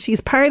or knows she's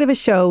part of a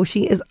show,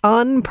 she is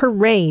on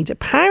parade.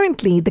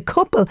 Apparently the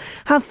couple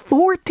have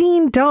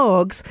 14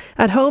 dogs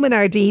at home in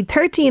RD.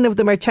 13 of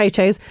them are Chow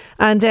Chows,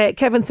 and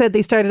Kevin said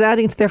they started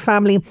adding to their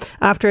family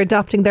after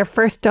adopting their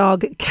first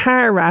dog,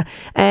 Cara,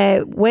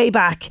 way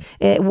back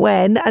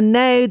when, and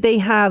now they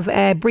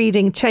have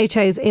breeding Chow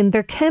Chows in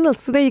their kennels.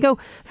 So there you go,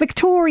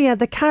 Victoria,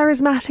 the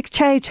charismatic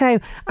Chow Chow,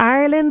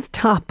 Ireland's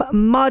top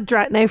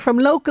Modra. Now, from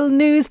local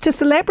news to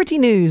celebrity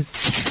news.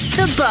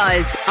 The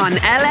Buzz on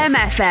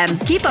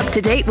LMFM. Keep up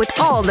to date with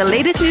all the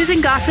latest news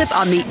and gossip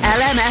on the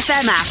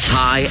LMFM app.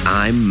 Hi,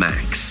 I'm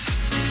Max.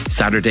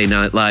 Saturday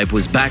Night Live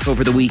was back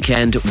over the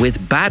weekend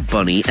with Bad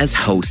Bunny as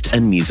host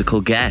and musical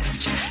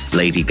guest.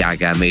 Lady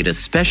Gaga made a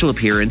special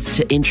appearance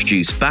to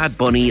introduce Bad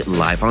Bunny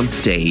live on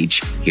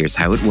stage. Here's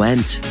how it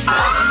went.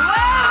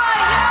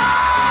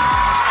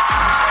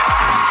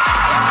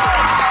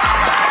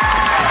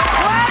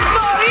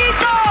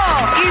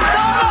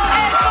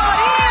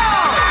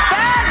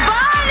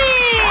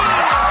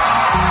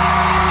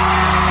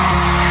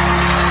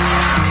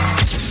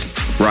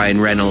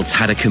 Ryan Reynolds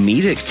had a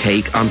comedic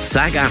take on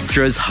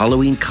SAG-AFTRA's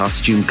Halloween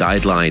costume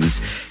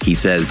guidelines. He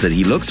says that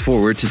he looks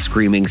forward to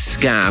screaming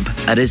scab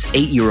at his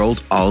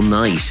 8-year-old all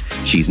night.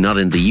 She's not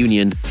in the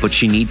union, but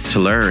she needs to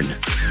learn.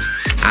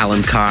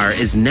 Alan Carr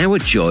is now a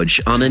judge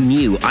on a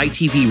new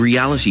ITV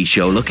reality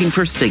show looking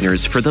for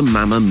singers for the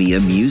Mamma Mia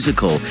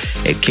musical.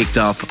 It kicked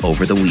off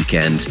over the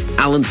weekend.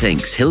 Alan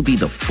thinks he'll be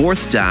the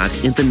 4th dad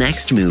in the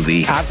next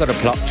movie. I've got a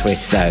plot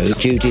twist though.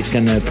 Judy's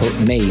going to put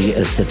me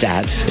as the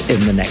dad in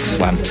the next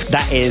one.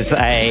 That is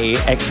a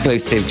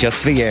exclusive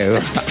just for you.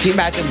 Can you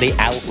imagine the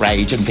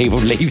outrage and people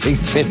leaving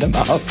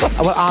cinemas?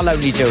 Well, I'll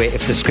only do it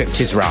if the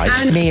script is right.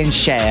 Me and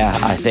Cher,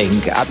 I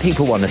think.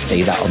 People want to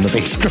see that on the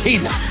big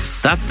screen.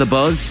 That's The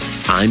Buzz.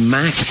 I'm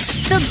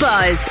Max. The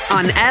Buzz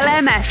on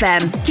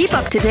LMFM. Keep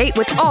up to date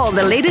with all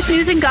the latest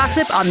news and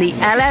gossip on the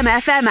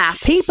LMFM app.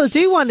 People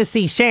do want to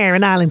see Cher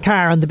and Alan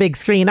Carr on the big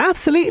screen.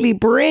 Absolutely,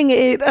 bring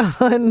it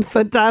on.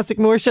 Fantastic.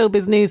 More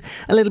showbiz news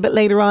a little bit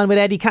later on with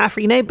Eddie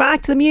Caffrey. Now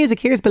back to the music.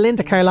 Here's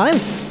Belinda Carlisle.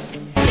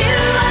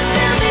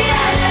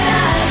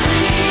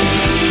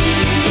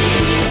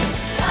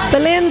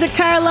 Belinda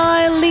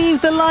Carlisle,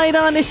 leave the light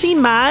on. Is she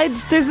mad?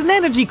 There's an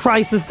energy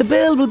crisis. The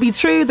bill will be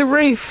through the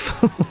roof.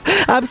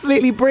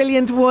 Absolutely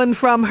brilliant one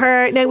from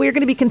her. Now, we're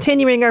going to be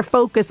continuing our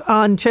focus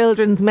on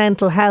children's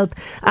mental health.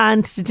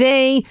 And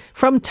today,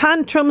 from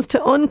tantrums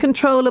to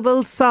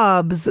uncontrollable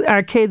sobs,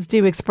 our kids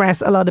do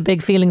express a lot of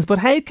big feelings. But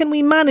how can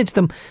we manage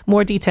them?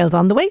 More details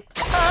on the way.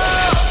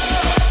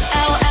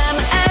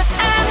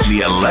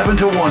 The 11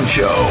 to 1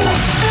 show.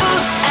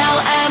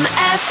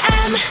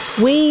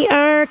 We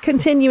are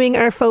continuing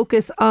our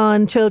focus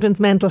on children's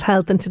mental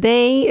health, and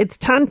today it's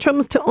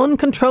tantrums to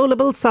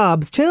uncontrollable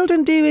sobs.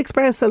 Children do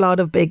express a lot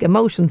of big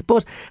emotions,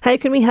 but how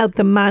can we help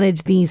them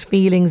manage these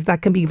feelings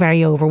that can be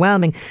very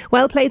overwhelming?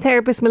 Well, play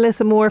therapist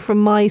Melissa Moore from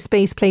My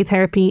Space Play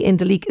Therapy in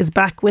Duleek is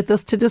back with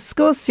us to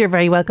discuss. You're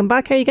very welcome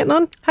back. How are you getting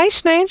on? Hi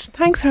Sinead,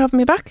 thanks for having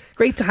me back.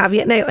 Great to have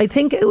you. Now, I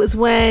think it was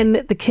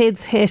when the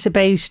kids hit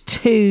about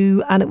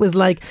 2 and it was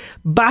like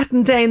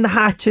batten down the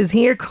hatches,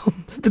 here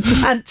comes the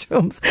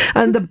tantrums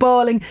and the bawling.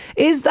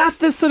 Is is that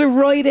the sort of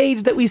right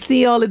age that we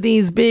see all of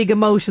these big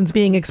emotions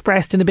being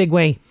expressed in a big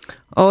way?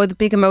 Oh, the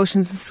big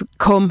emotions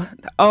come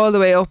all the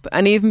way up.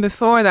 And even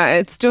before that,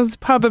 it's just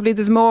probably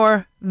there's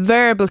more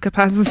verbal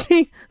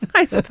capacity,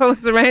 I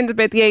suppose, around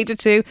about the age of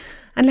 2.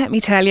 And let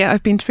me tell you,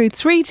 I've been through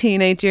 3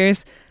 teenage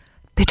years.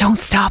 They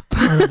don't stop.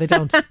 No, they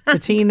don't. The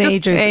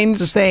teenagers,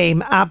 the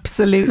same.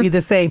 Absolutely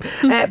the same.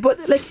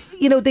 But like,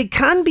 you know, they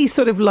can be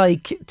sort of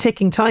like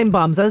ticking time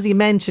bombs. As you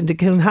mentioned, it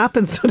can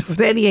happen sort of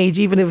at any age,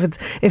 even if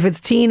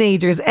it's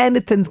teenagers.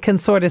 Anything can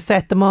sort of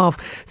set them off.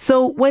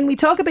 So when we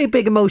talk about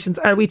big emotions,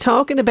 are we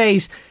talking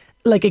about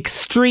like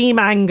extreme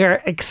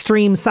anger,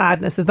 extreme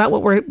sadness? Is that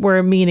what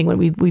we're meaning when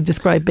we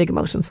describe big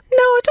emotions? No,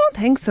 I don't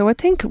think so. I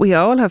think we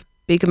all have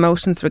big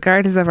emotions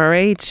regardless of our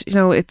age. You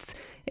know,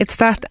 it's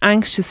that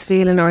anxious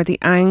feeling or the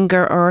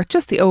anger or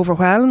just the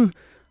overwhelm.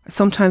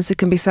 Sometimes it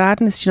can be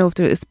sadness, you know, if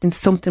there's been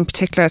something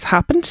particular has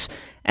happened.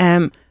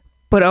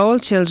 But all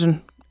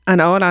children and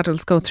all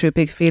adults go through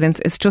big feelings.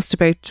 It's just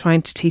about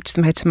trying to teach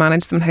them how to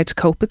manage them, how to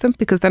cope with them,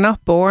 because they're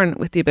not born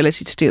with the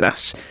ability to do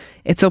that.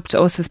 It's up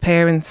to us as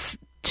parents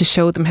to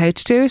show them how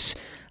to do it.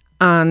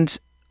 And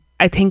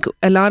I think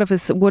a lot of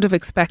us would have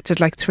expected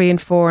like 3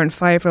 and 4 and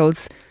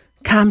 5-year-olds,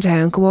 calm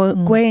down, go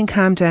away and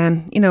calm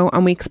down, you know,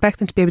 and we expect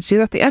them to be able to do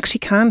that. They actually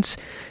can't.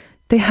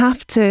 They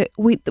have to,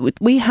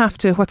 we have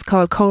to what's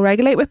called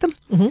co-regulate with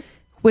them,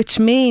 which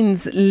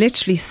means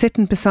literally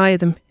sitting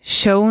beside them,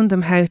 showing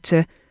them how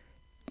to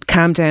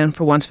calm down,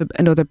 for want of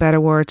another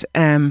better word,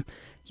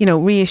 you know,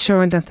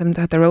 reassuring them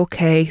that they're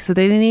okay. So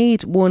they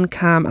need one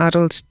calm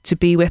adult to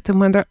be with them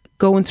when they're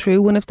going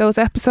through one of those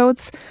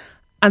episodes.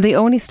 And they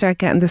only start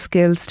getting the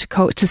skills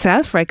to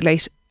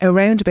self-regulate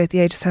around about the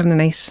age of 7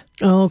 and 8.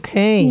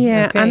 Okay.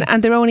 Yeah, okay.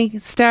 And they're only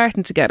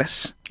starting to get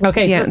it.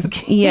 Okay, yeah,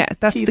 so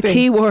that's the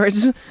key word,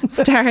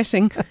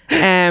 starting.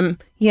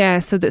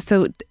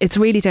 So it's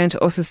really down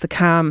to us as the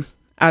calm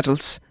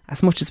adult,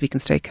 as much as we can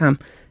stay calm.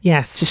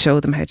 Yes. To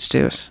show them how to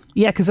do it.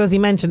 Yeah, because as you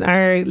mentioned,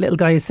 our little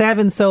guy is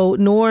 7. So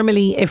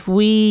normally if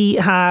we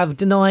have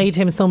denied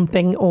him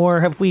something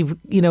or if we've,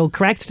 you know,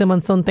 corrected him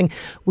on something,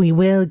 we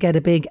will get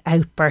a big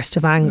outburst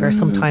of anger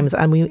sometimes.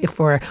 And if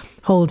we're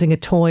holding a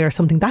toy or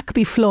something, that could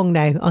be flung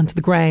now onto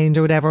the ground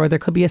or whatever, or there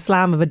could be a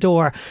slam of a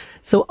door.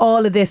 So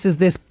all of this is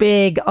this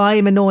big,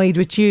 I'm annoyed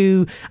with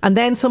you. And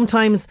then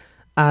sometimes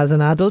as an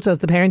adult, as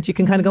the parent, you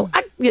can kind of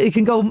go, you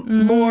can go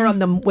more on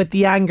them with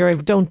the anger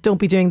of don't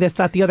be doing this,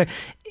 that, the other.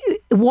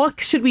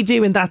 What should we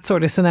do in that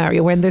sort of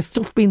scenario when there's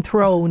stuff being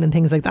thrown and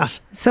things like that?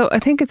 So I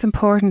think it's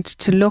important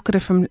to look at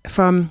it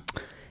from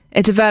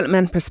a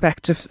development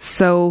perspective.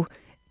 So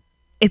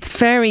it's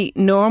very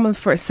normal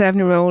for a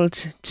 7-year-old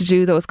to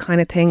do those kind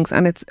of things,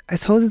 and I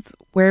suppose it's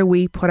where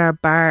we put our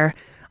bar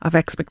of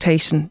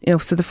expectation. You know,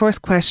 so the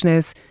first question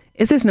is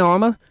this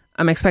normal?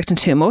 I'm expecting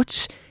too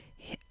much.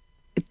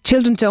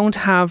 Children don't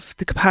have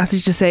the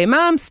capacity to say,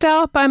 Mom,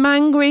 stop, I'm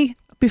angry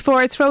before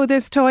I throw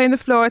this toy on the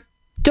floor.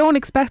 Don't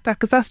expect that,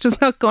 because that's just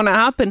not going to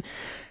happen.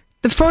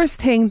 The first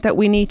thing that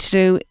we need to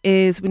do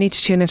is we need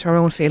to tune into our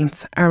own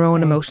feelings, our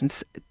own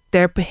emotions.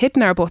 They're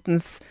hitting our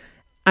buttons,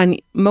 and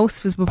most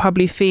of us will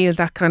probably feel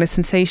that kind of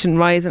sensation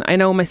rising. I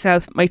know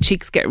myself, my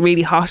cheeks get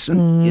really hot,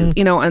 and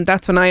you know, and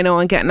that's when I know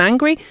I'm getting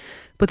angry.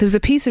 But there was a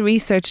piece of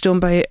research done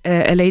by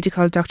a lady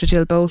called Dr.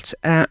 Jill Bolt,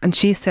 and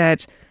she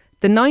said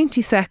the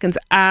 90 seconds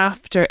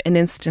after an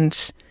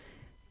incident,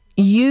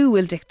 you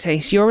will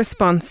dictate, your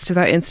response to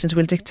that incident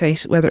will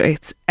dictate whether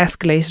it's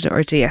escalated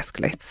or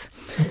de-escalates.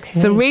 Okay.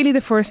 So really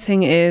the first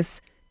thing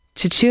is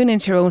to tune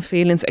into your own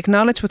feelings,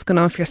 acknowledge what's going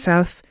on for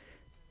yourself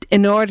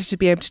in order to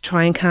be able to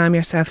try and calm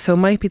yourself. So it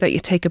might be that you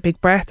take a big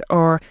breath,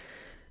 or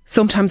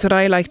sometimes what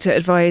I like to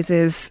advise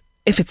is,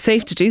 if it's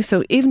safe to do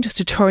so, even just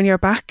to turn your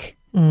back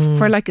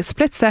for like a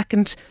split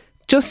second,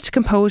 just to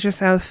compose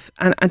yourself,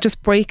 and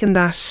just breaking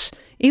that,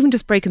 even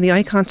just breaking the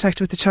eye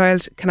contact with the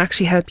child can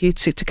actually help you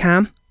to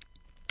calm.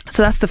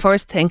 So that's the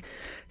first thing.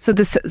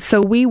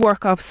 So we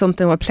work off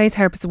something, well, play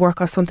therapists work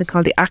off something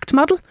called the ACT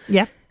model.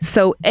 Yeah.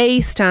 So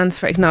A stands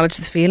for acknowledge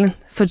the feeling.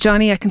 So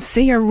Johnny, I can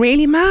see you're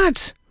really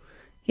mad.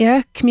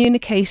 Yeah.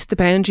 Communicate the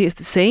boundary is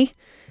the C.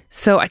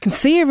 So I can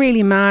see you're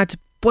really mad,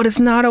 but it's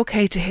not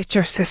okay to hit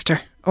your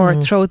sister or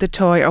throw the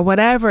toy or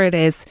whatever it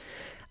is.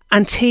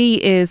 And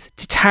T is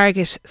to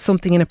target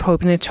something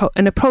inappropriate,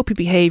 an appropriate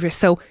behaviour.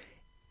 So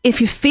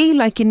if you feel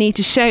like you need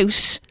to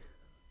shout,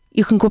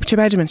 you can go up to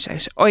your bedroom and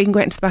shout, or you can go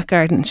out into the back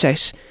garden and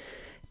shout.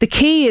 The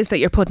key is that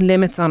you're putting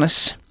limits on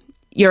it.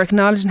 You're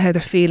acknowledging how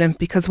they're feeling,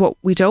 because what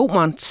we don't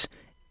want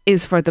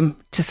is for them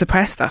to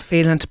suppress that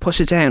feeling and to push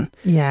it down.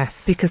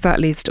 Yes. Because that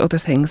leads to other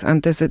things.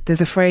 And there's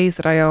a phrase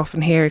that I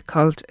often hear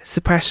called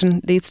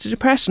suppression leads to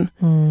depression.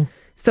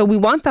 So we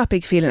want that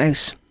big feeling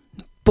out,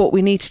 but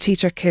we need to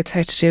teach our kids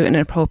how to do it in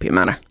an appropriate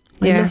manner.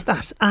 I love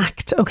that.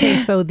 ACT.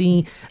 Okay, so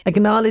the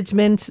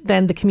acknowledgement,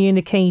 then the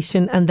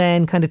communication, and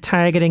then kind of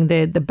targeting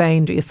the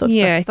boundary as such.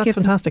 Yeah, that's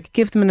fantastic.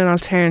 Give them an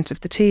alternative.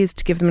 The T is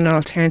to give them an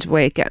alternative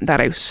way of getting that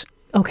out.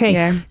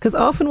 Okay, because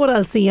often what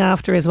I'll see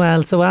after as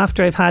well, so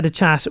after I've had a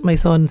chat with my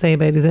son, say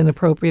about his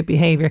inappropriate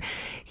behaviour,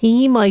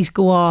 he might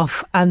go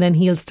off and then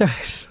he'll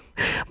start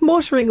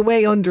muttering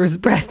away under his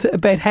breath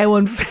about how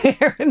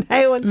unfair and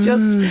how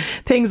unjust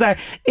things are.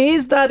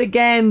 Is that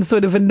again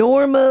sort of a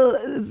normal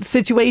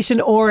situation,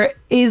 or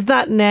is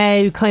that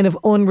now kind of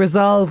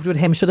unresolved with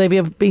him? Should I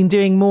have been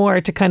doing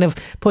more to kind of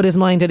put his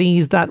mind at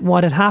ease that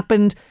what had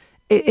happened,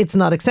 it's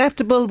not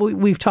acceptable, but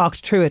we've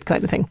talked through it,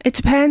 kind of thing? It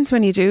depends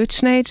when you do it,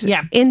 Sinead.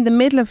 Yeah. In the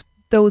middle of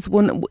those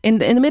in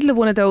the middle of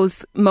one of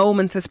those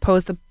moments, I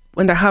suppose,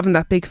 when they're having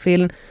that big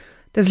feeling,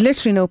 there's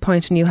literally no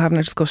point in you having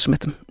a discussion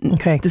with them.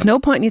 Okay. There's no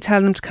point in you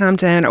telling them to calm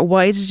down, or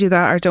why did you do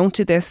that, or don't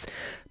do this,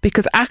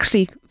 because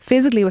actually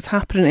physically what's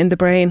happening in the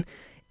brain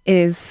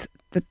is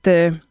that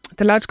the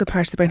logical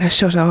part of the brain has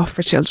shut off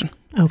for children.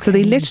 Okay. So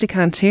they literally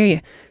can't hear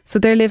you. So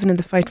they're living in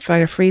the fight,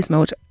 flight or freeze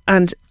mode.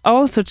 And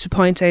also to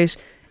point out,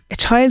 a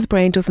child's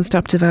brain doesn't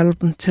stop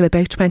developing until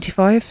about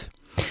 25.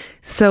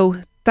 So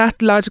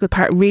that logical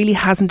part really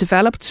hasn't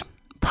developed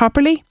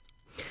properly.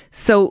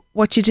 So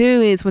what you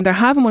do is, when they're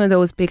having one of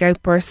those big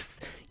outbursts,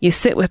 you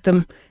sit with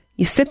them,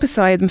 you sit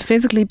beside them,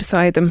 physically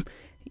beside them.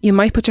 You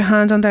might put your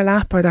hand on their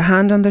lap or their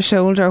hand on their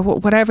shoulder, or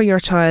whatever your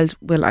child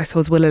will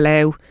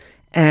allow.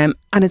 And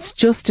it's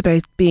just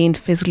about being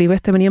physically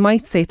with them. And you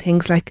might say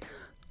things like,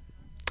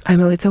 I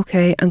know it's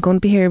okay, I'm going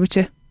to be here with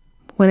you.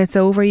 When it's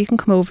over, you can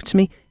come over to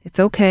me. It's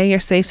okay, you're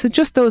safe. So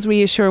just those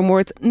reassuring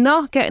words,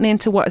 not getting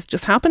into what has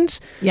just happened.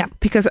 Yeah.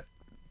 Because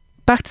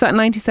back to that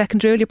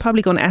 90-second rule, you're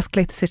probably going to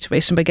escalate the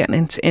situation by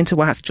getting into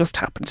what has just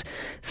happened.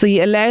 So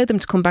you allow them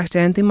to come back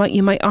down.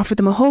 You might offer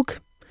them a hug.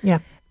 Yeah.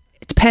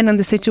 Depending on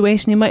the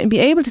situation, you mightn't be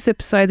able to sit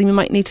beside them. You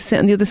might need to sit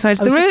on the other side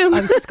of the room.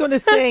 I was just going to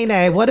say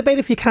now, what about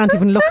if you can't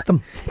even look at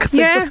them? Because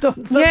they've just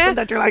done something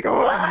that you're like,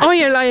 oh,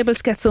 you're liable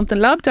to get something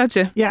lobbed at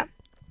you. Yeah.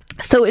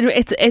 So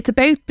it's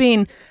about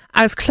being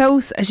as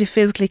close as you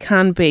physically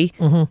can be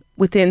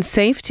within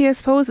safety, I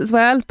suppose, as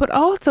well, but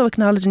also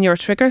acknowledging your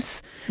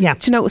triggers. Yeah.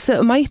 Do you know, so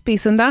it might be,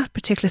 so in that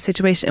particular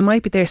situation, it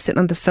might be they're sitting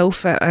on the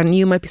sofa and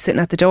you might be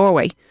sitting at the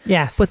doorway.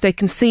 Yes. But they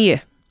can see you.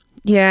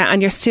 Yeah,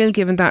 and you're still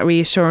giving that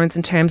reassurance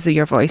in terms of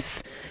your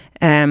voice.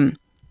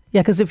 Yeah,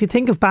 because if you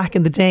think of back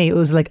in the day, it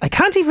was like, I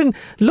can't even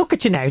look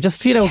at you now,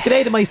 just, get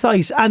out of my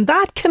sight. And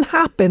that can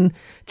happen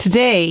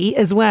today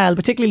as well,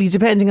 particularly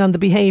depending on the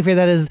behaviour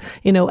that is,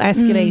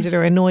 escalated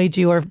or annoyed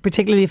you, or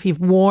particularly if you've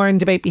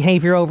warned about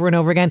behaviour over and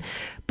over again.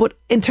 But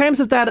in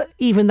terms of that,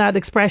 even that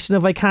expression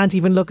of I can't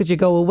even look at you,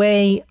 go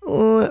away,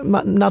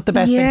 not the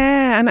best thing.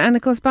 Yeah, and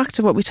it goes back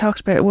to what we talked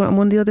about on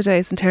one of the other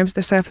days in terms of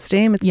their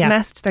self-esteem. It's the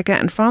message they're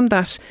getting from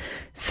that.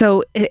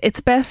 So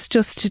it's best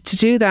just to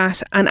do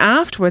that, and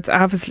afterwards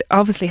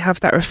obviously have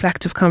that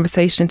reflective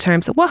conversation in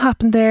terms of what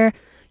happened there.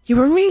 You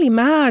were really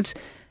mad.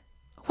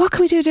 What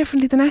can we do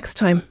differently the next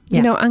time?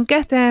 Yeah. And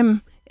get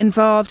them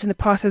involved in the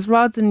process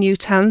rather than you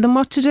telling them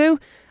what to do.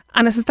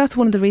 And I suppose that's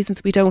one of the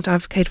reasons we don't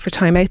advocate for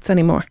timeouts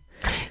anymore.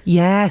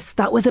 Yes,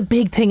 that was a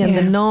big thing, and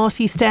the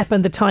naughty step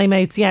and the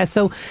timeouts. Yeah,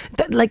 so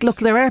look,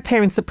 there are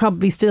parents that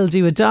probably still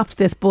do adopt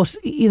this, but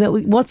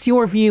what's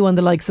your view on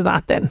the likes of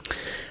that then?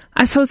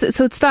 I suppose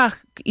so. It's that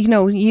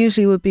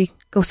usually would be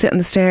go sit on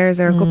the stairs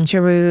or go up to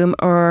your room,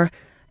 or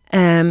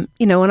and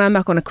I'm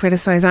not going to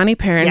criticise any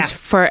parent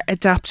for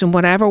adapting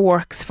whatever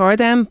works for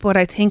them, but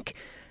I think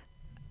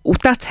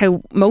that's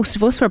how most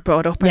of us were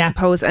brought up, I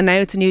suppose, and now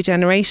it's a new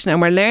generation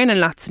and we're learning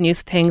lots of new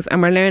things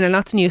and we're learning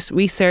lots of new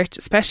research,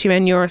 especially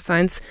around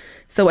neuroscience.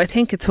 So I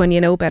think it's when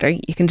you know better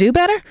you can do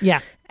better.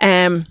 Yeah.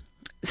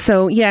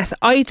 So yes,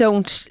 I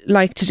don't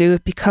like to do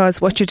it,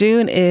 because what you're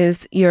doing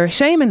is you're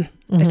shaming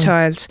a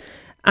child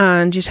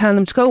and you're telling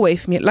them to go away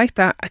from you like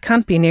that. I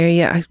can't be near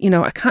you.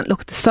 I can't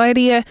look at the side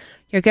of you.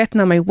 You're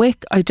getting on my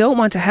wick. I don't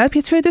want to help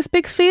you through this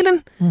big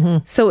feeling.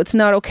 So it's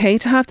not okay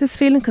to have this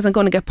feeling, because I'm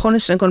going to get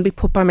punished and I'm going to be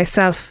put by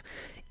myself.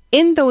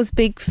 In those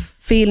big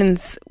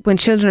feelings, when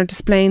children are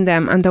displaying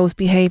them and those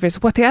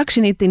behaviours, what they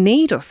actually need, they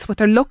need us. What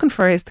they're looking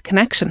for is the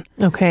connection.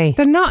 Okay.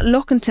 They're not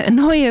looking to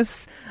annoy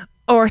us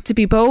or to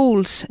be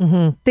bold.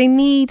 They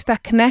need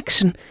that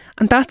connection.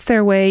 And that's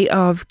their way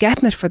of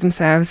getting it for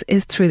themselves,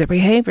 is through their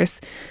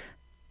behaviours.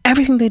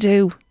 Everything they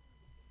do,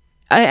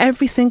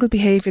 every single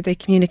behaviour they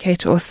communicate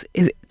to us,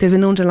 there's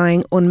an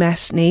underlying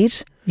unmet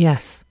need.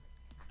 Yes.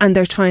 And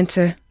they're trying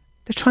to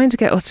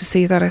get us to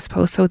see that, I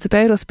suppose. So it's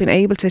about us being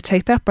able to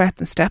take that breath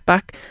and step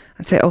back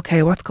and say,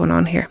 okay, what's going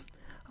on here?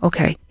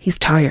 Okay, he's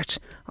tired,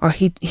 or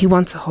he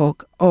wants a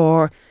hug,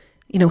 or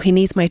he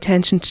needs my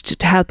attention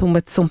to help him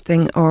with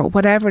something, or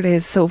whatever it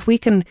is. So if we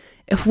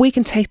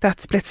can take that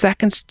split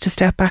second to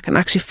step back and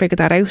actually figure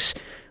that out,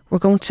 we're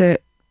going to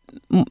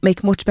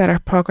make much better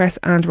progress,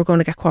 and we're going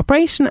to get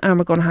cooperation, and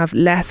we're going to have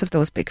less of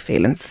those big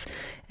feelings.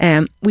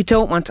 We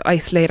don't want to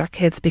isolate our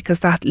kids, because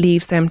that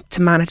leaves them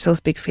to manage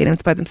those big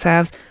feelings by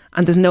themselves,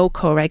 and there's no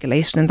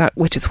co-regulation in that,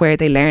 which is where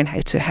they learn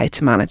how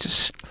to manage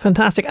it.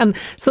 Fantastic. And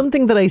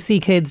something that I see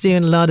kids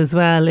doing a lot as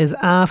well is,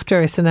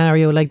 after a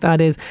scenario like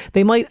that, is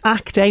they might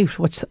act out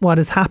what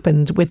has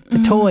happened with the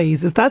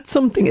toys. Is that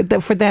something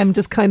that for them,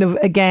 just kind of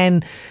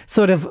again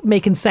sort of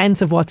making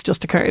sense of what's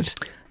just occurred?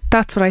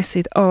 That's what I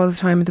see all the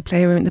time in the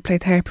playroom, in the play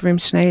therapy room,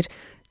 Sinead.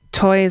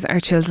 Toys are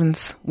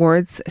children's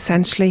words,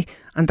 essentially,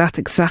 and that's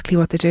exactly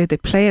what they do. They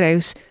play it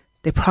out.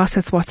 they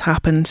process what's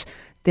happened.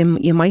 Then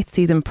you might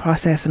see them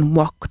processing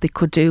what they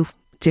could do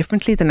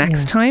differently the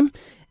next time.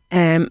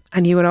 And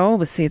you will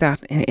always see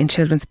that in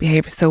children's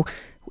behaviour. So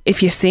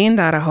if you're seeing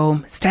that at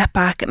home, step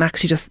back and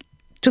actually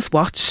just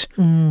watch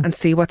and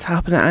see what's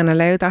happening and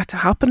allow that to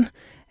happen.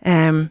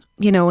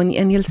 You know,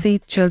 and you'll see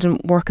children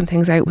working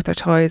things out with their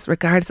toys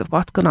regardless of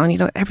what's going on. You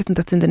know, everything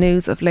that's in the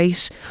news of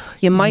late,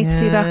 you might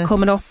see that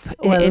coming up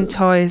in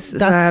toys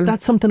as well.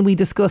 That's something we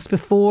discussed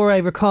before. I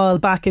recall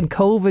back in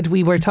COVID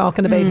we were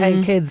talking about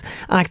how kids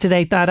acted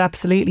out that,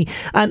 absolutely.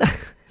 And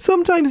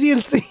sometimes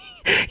you'll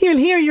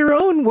hear your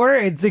own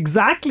words,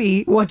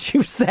 exactly what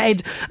you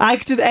said,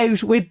 acted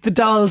out with the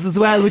dolls as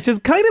well, which is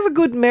kind of a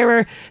good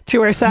mirror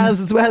to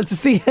ourselves as well, to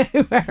see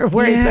how our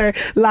words are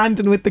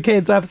landing with the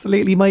kids.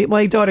 Absolutely.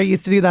 My daughter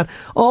used to do that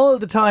all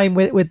the time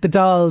with the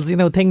dolls. You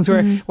know, things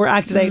were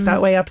acted out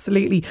that way.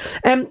 Absolutely.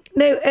 Now,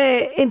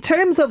 in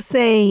terms of,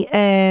 say,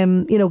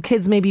 you know,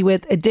 kids maybe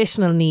with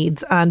additional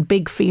needs and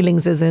big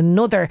feelings is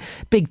another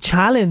big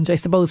challenge, I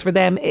suppose, for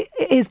them.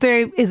 Is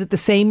it the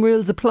same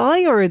rules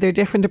apply, or are there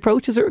different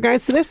approaches with regards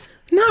to this?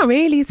 Not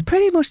really. It's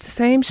pretty much the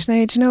same,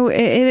 Sinead. You know,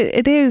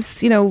 it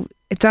is, you know,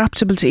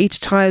 adaptable to each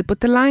child, but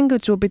the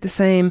language will be the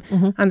same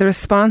and the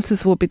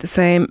responses will be the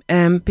same,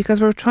 because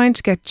we're trying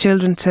to get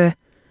children to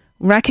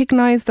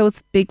recognise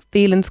those big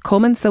feelings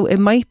coming. So it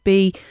might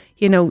be,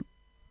 you know,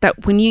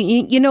 that when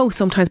you know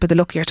sometimes by the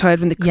look of your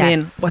child when they come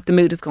in what the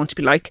mood is going to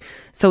be like.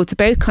 So it's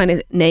about kind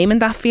of naming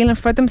that feeling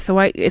for them. So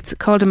it's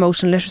called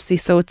emotional literacy.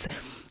 So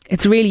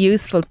it's really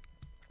useful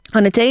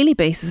on a daily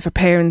basis for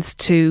parents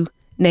to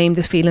name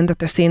the feeling that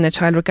they're seeing their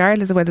child,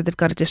 regardless of whether they've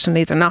got additional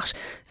needs or not.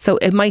 So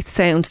it might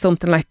sound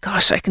something like,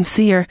 gosh, I can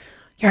see you're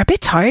a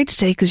bit tired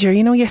today because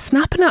you're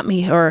snapping at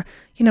me, or,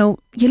 you know,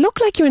 you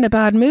look like you're in a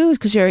bad mood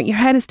because your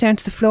head is down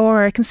to the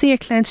floor, or I can see you're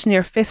clenching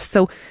your fists.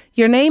 So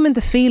you're naming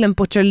the feeling,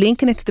 but you're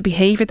linking it to the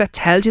behaviour that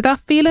tells you that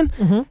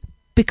feeling,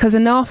 because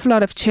an awful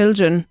lot of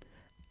children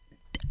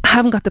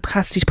haven't got the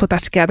capacity to put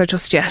that together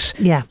just yet.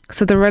 Yeah.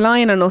 So they're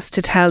relying on us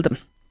to tell them.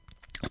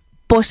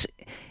 But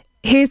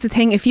here's the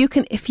thing, if you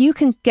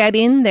can get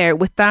in there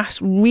with that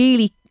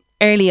really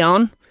early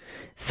on,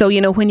 so,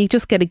 you know, when you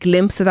just get a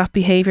glimpse of that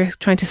behaviour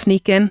trying to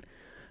sneak in,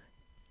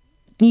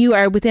 you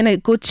are within a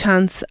good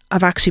chance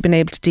of actually being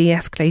able to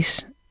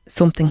de-escalate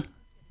something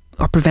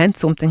or prevent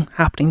something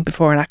happening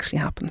before it actually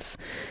happens.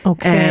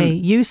 Okay,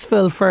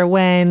 useful for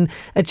when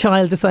a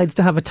child decides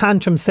to have a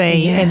tantrum,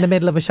 say, in the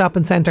middle of a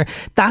shopping centre.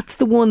 That's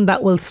the one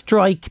that will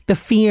strike the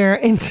fear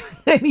into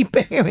any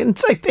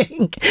parent, I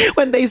think,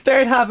 when they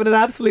start having an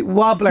absolute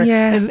wobbler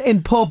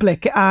in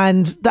public,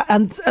 and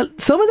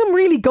some of them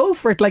really go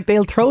for it, like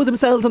they'll throw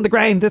themselves on the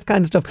ground, this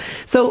kind of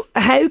stuff. So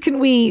how can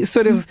we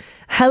sort of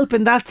help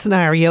in that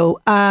scenario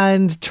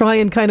and try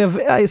and kind of,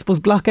 I suppose,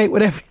 block out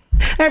whatever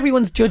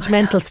everyone's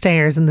judgmental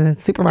stares in the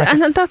supermarket?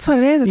 And that's what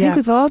it is. I think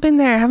we've all been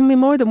there, haven't we?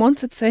 More than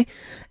once, I'd say.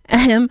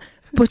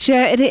 But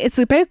yeah, it's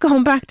about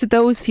going back to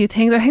those few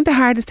things. I think the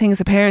hardest thing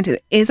as a parent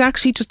is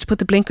actually just to put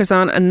the blinkers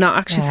on and not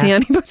actually see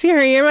anybody or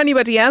hear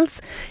anybody else.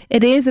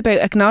 It is about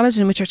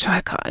acknowledging with your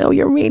child, oh,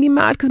 you're really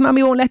mad because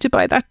mommy won't let you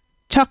buy that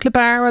chocolate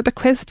bar or the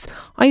crisps.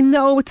 I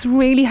know it's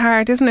really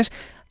hard, isn't it?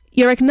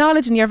 You're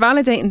acknowledging, you're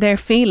validating their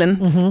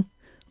feelings,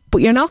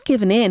 but you're not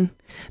giving in.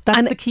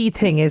 That's the key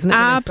thing, isn't it?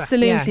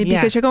 Absolutely,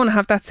 because you're going to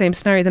have that same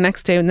scenario the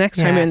next day, the next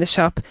time you're in the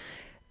shop.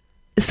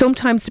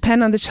 Sometimes,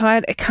 depending on the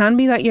child, it can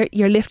be that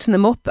you're lifting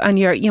them up and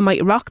you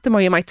might rock them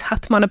or you might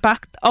tap them on the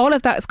back. All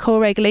of that is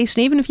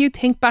co-regulation. Even if you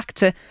think back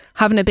to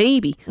having a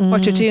baby,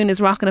 what you're doing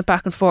is rocking it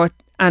back and forth,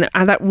 and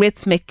that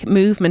rhythmic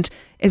movement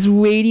is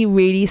really,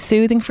 really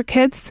soothing for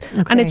kids.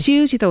 And it's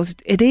usually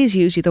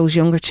those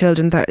younger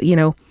children that, you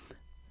know,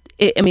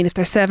 I mean, if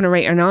they're 7 or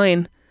 8 or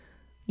 9,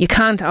 you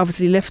can't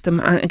obviously lift them,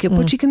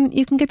 but you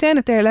can get down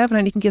at their level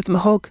and you can give them a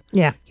hug.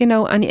 Yeah, you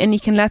know, and you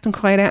can let them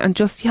cry it out and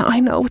just,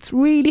 I know it's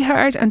really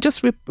hard, and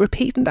just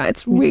repeating that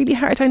it's really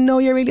hard. I know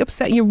you're really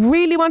upset. You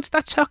really want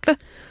that chocolate,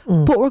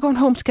 but we're going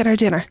home to get our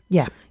dinner.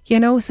 Yeah, you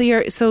know, so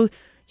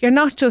you're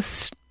not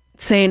just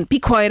saying be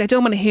quiet. I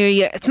don't want to hear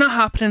you. It's not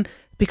happening,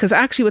 because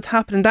actually what's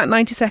happening, that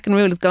 90-second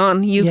rule is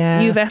gone. You've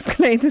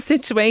escalated the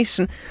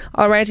situation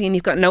already, and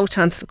you've got no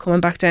chance of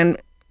coming back down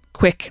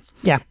quick.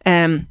 Yeah.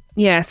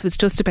 So it's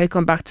just about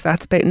going back to that.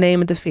 It's about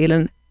naming the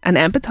feeling and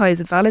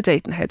empathising,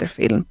 validating how they're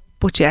feeling.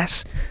 But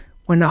yet,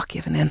 we're not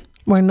giving in.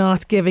 We're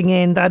not giving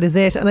in, that is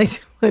it. And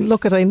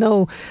I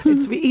know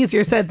it's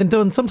easier said than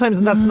done. Sometimes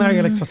in that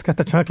scenario, like, just get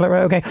the chocolate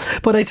right, okay.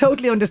 But I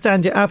totally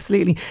understand you,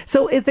 absolutely.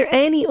 So is there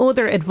any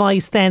other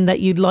advice then that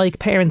you'd like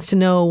parents to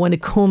know when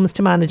it comes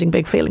to managing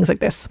big feelings like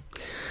this?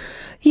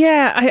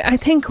 Yeah, I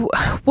think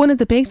one of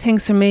the big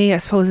things for me, I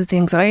suppose, is the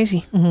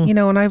anxiety. You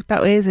know, and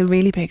that is a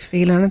really big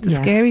feeling. It's a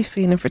scary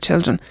feeling for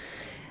children.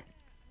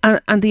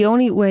 And the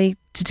only way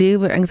to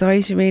deal with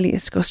anxiety really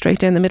is to go straight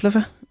down the middle of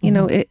it. You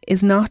know, it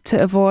is not to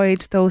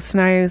avoid those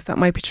scenarios that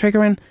might be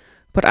triggering,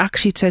 but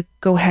actually to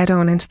go head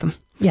on into them.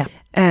 Yeah.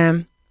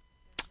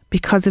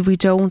 Because if we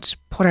don't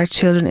put our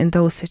children in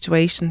those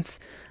situations,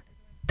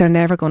 they're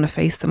never going to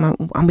face them,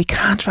 and we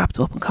can't wrap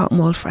them up in cotton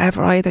wool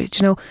forever either,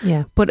 you know.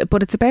 Yeah.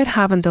 But it's about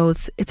having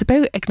those. It's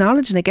about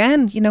acknowledging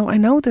again. You know, I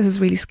know this is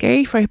really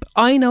scary for you, but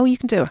I know you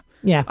can do it.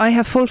 Yeah. I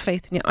have full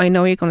faith in you. I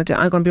know you're going to do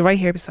it. I'm going to be right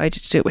here beside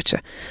you to do it with you.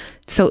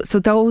 So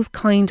those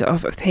kind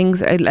of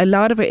things, a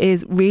lot of it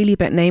is really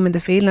about naming the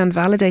feeling and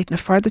validating it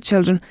for the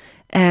children,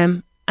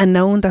 and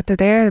knowing that they're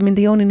there. I mean,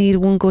 they only need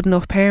one good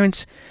enough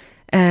parent.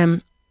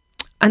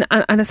 And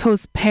I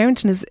suppose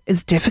parenting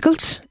is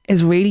difficult,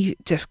 is really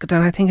difficult,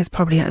 and I think it's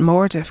probably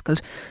more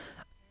difficult.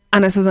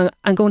 And I suppose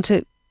I'm going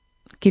to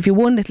give you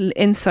one little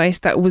insight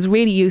that was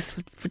really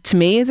useful to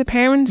me as a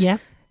parent. Yeah.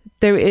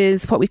 There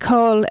is what we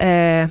call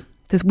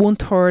this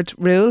 1/3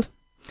 rule.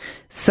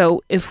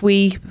 So if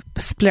we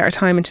split our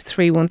time into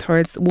 3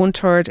 1/3,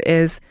 1/3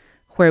 is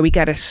where we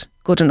get it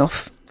good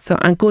enough. So,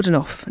 and good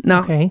enough,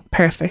 not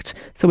perfect.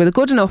 So we're the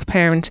good enough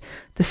parent.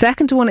 The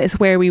second one is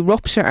where we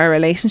rupture our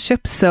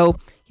relationship. So,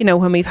 you know,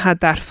 when we've had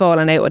that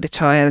falling out with a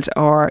child,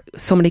 or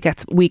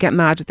we get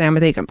mad with them, or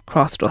they get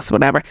cross with us,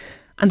 whatever.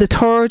 And the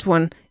third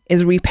one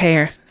is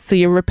repair. So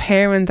you're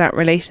repairing that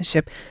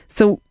relationship.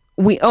 So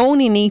we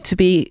only need to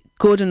be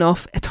good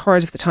enough a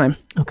third of the time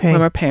when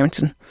we're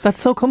parenting.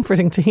 That's so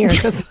comforting to hear,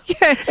 because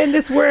in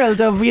this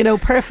world of, you know,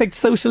 perfect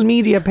social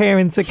media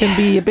parents, it can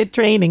be a bit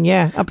draining.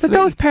 Yeah, absolutely. But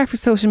those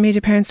perfect social media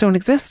parents don't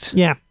exist.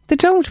 Yeah. They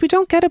don't. We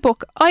don't get a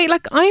book.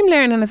 I'm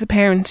learning as a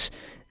parent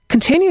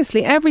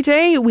continuously. Every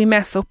day we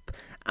mess up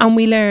and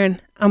we learn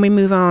and we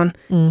move on.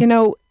 You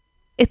know,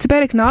 it's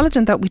about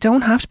acknowledging that we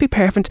don't have to be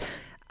perfect.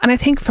 And I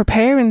think for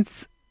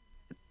parents,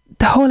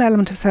 the whole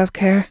element of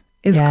self-care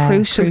is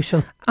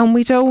crucial. And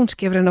we don't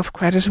give it enough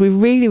credit. We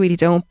really, really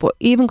don't. But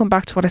even going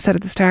back to what I said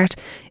at the start,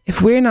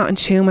 if we're not in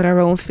tune with our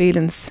own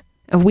feelings,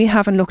 if we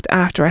haven't looked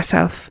after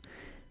ourselves,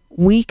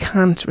 we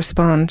can't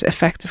respond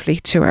effectively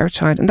to our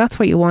child. And that's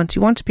what you want.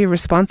 You want to be a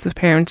responsive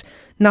parent,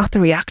 not the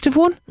reactive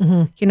one,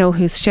 you know,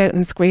 who's shouting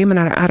and screaming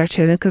at our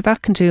children, because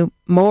that can do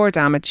more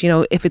damage, you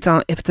know, if it's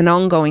an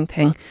ongoing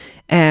thing.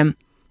 And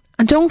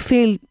don't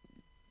feel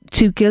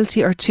too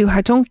guilty or too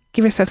hard. Don't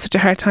give yourself such a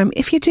hard time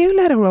if you do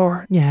let it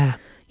roar. Yeah.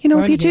 You know,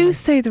 if you do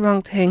say the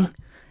wrong thing,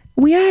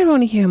 we are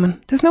only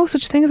human. There's no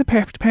such thing as a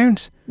perfect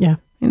parent. Yeah.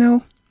 You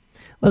know.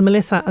 Well,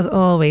 Melissa, as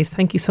always,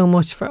 thank you so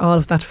much for all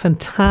of that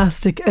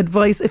fantastic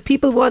advice. If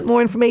people want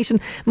more information,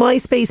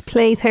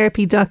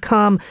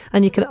 myspaceplaytherapy.com,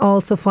 and you can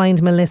also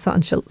find Melissa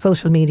on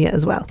social media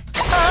as well.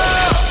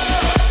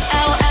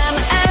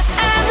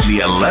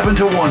 The 11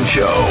 to 1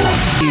 show.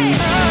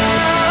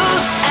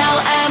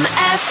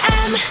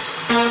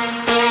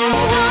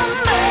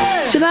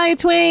 Shania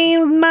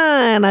Twain,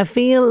 Man, I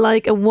Feel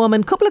Like a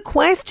Woman. Couple of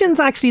questions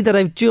actually that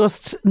I've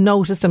just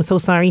noticed, I'm so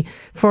sorry,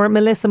 for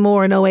Melissa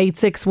Moore in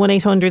 086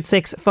 1800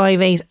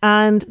 658.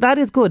 And that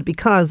is good,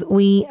 because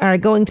we are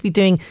going to be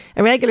doing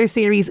a regular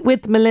series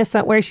with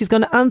Melissa where she's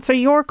going to answer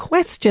your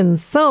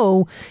questions.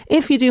 So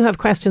if you do have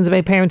questions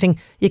about parenting,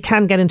 you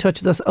can get in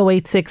touch with us,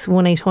 086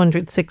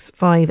 1800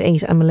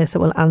 658, and Melissa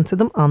will answer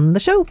them on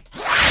the show.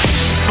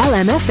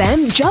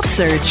 LMFM Job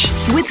Search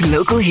with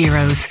Local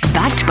Heroes.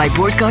 Backed by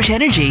Bord Gáis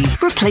Energy.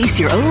 Replace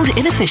your old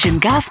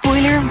inefficient gas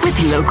boiler with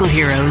Local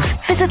Heroes.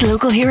 Visit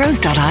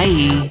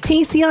localheroes.ie.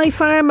 PCI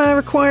Pharma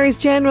requires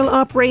general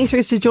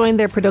operators to join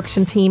their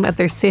production team at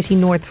their City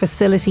North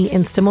facility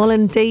in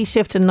Stamullen. Day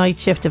shift and night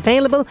shift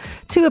available.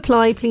 To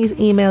apply, please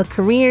email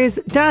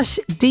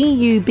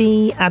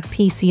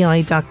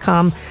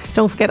careers-dub@pci.com.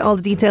 Don't forget, all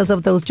the details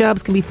of those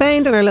jobs can be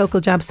found in our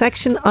local job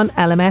section on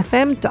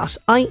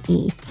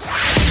lmfm.ie.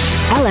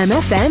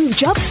 LMFM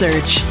Job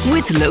Search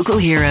with Local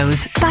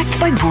Heroes. Backed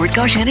by Bord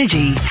Gáis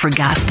Energy. For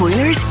gas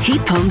boilers,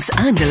 heat pumps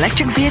and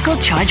electric vehicle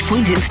charge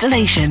point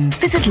installation.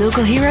 Visit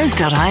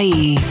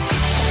localheroes.ie.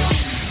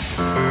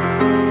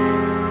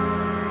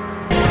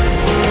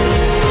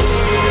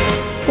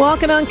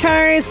 Walking on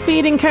cars,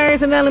 speeding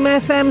cars, and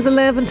LMFM's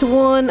 11 to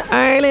 1.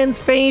 Ireland's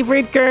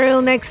favourite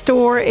girl next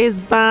door is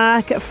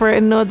back for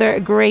another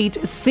great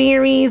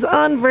series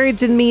on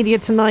Virgin Media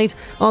tonight.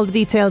 All the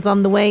details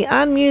on the way,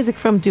 and music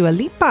from Dua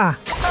Lipa.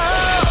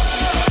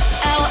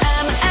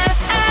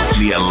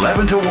 The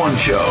 11 to 1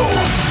 show.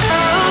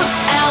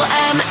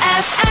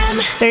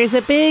 There's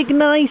a big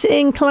night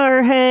in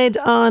Clogherhead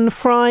on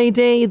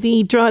Friday.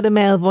 The Drogheda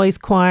Male Voice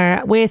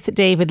Choir with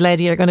David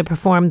Leddy are going to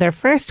perform their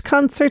first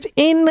concert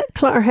in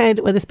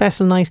Clogherhead, with a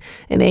special night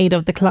in aid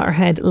of the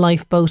Clogherhead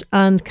Lifeboat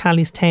and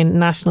Calliestown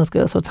National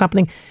School. So it's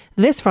happening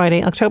this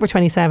Friday, October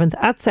 27th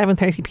at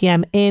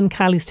 7:30pm in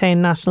Calliestown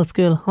National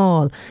School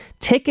Hall.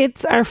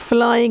 Tickets are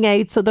flying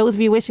out, so those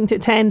of you wishing to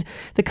attend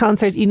the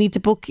concert, you need to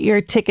book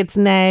your tickets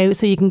now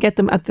so you can get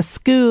them at the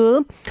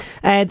school.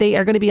 They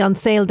are going to be on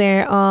sale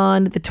there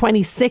on the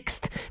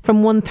 26th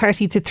from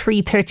 1:30 to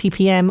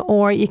 3:30pm,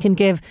 or you can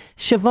give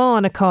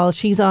Siobhan a call.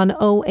 She's on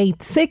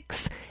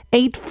 086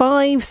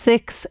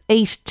 856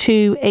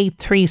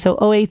 8283. So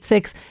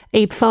 086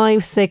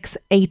 856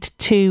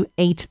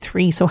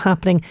 8283. So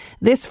happening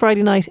this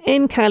Friday night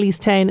in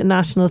Calliestown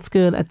National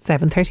School at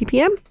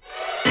 7:30pm.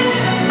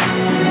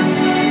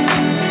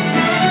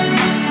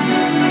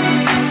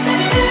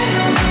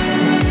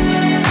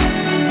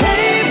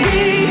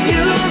 Baby,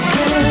 you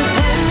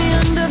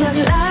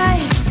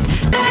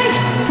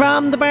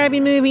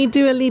movie,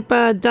 Dua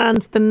Lipa,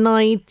 Dance the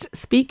Night.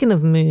 Speaking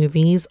of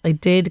movies, I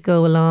did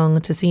go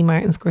along to see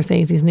Martin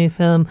Scorsese's new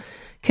film,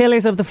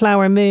 Killers of the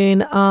Flower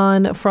Moon,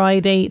 on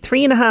Friday.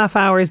 3.5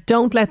 hours.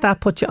 Don't let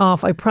that put you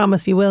off. I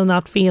promise you will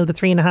not feel the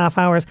 3.5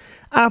 hours.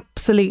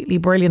 Absolutely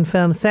brilliant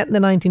film set in the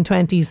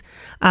 1920s,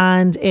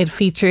 and it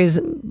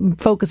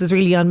focuses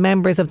really on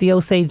members of the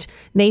Osage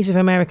Native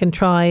American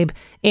tribe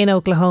in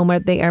Oklahoma.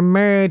 They are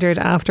murdered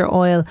after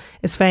oil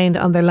is found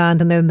on their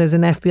land, and then there's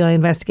an FBI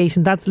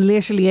investigation. That's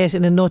literally it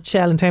in a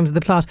nutshell in terms of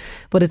the plot,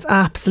 but it's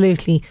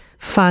absolutely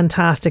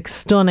fantastic,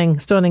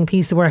 stunning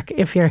piece of work.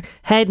 If you're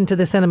heading to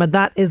the cinema,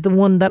 that is the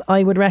one that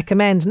I would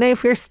recommend. Now,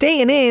 if you're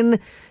staying in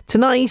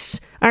tonight,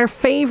 our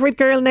favourite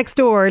girl next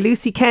door,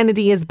 Lucy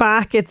Kennedy, is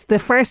back. It's the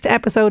first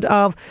episode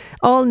of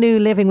All New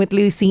Living with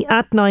Lucy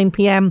at 9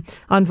 p.m.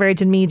 on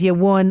Virgin Media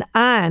 1,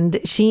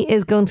 and she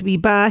is going to be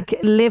back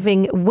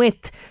living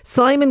with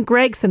Simon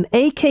Gregson,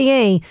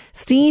 aka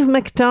Steve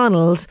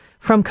McDonald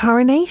from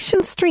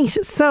Coronation Street.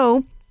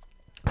 So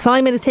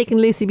Simon is taking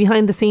Lucy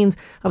behind the scenes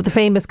of the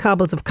famous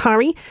cobbles of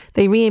Corrie.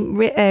 They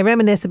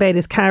reminisce about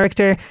his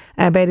character,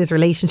 about his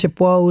relationship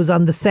woes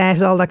on the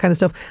set, all that kind of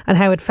stuff, and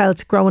how it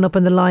felt growing up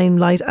in the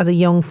limelight as a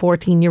young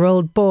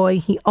 14-year-old boy.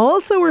 He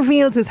also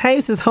reveals his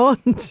house is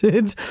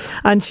haunted,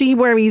 and she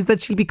worries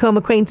that she'll become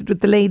acquainted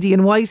with the lady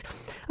in white.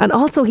 And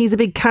also, he's a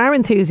big car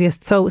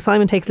enthusiast, so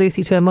Simon takes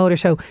Lucy to a motor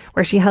show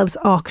where she helps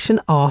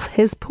auction off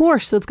his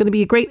Porsche. So it's going to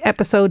be a great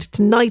episode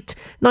tonight,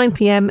 9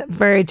 p.m,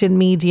 Virgin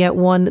Media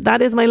 1.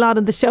 That is my lot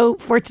on the show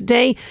for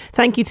today.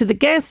 Thank you to the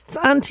guests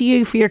and to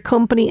you for your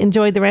company.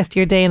 Enjoy the rest of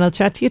your day, and I'll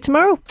chat to you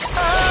tomorrow.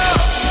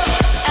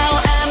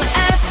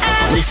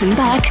 Listen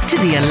back to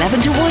the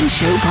 11 to 1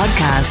 show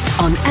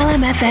podcast on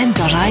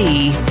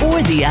lmfm.ie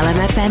or the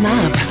LMFM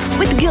app.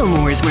 With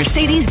Gilmore's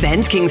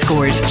Mercedes-Benz Kings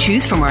Court.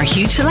 Choose from our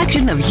huge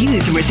selection of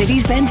used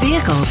Mercedes-Benz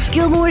vehicles.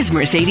 Gilmore's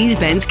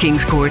Mercedes-Benz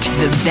Kings Court.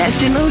 The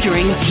best in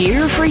motoring,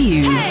 here for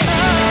you.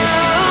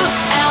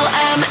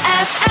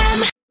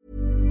 LMFM.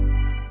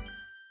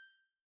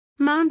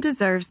 Mom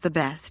deserves the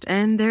best,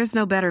 and there's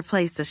no better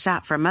place to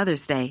shop for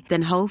Mother's Day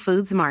than Whole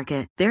Foods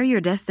Market. They're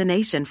your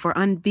destination for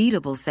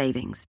unbeatable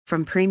savings,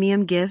 from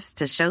premium gifts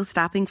to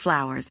show-stopping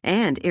flowers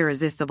and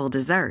irresistible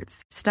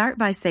desserts. Start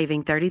by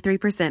saving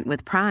 33%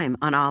 with Prime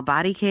on all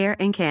body care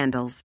and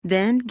candles.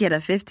 Then get a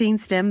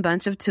 15-stem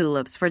bunch of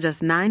tulips for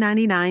just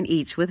 $9.99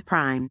 each with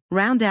Prime.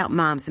 Round out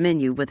Mom's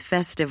menu with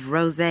festive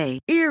rosé,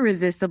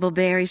 irresistible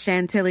berry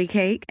chantilly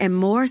cake, and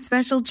more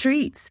special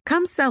treats.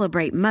 Come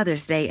celebrate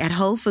Mother's Day at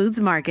Whole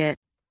Foods Market.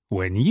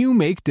 When you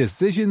make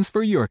decisions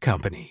for your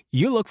company,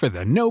 you look for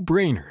the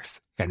no-brainers.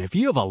 And if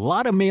you have a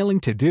lot of mailing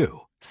to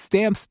do,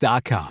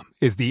 Stamps.com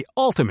is the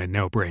ultimate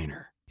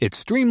no-brainer. It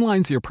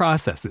streamlines your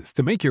processes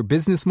to make your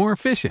business more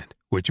efficient,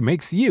 which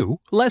makes you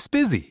less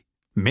busy.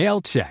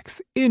 Mail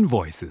checks,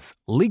 invoices,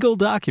 legal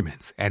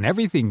documents, and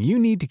everything you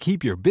need to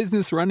keep your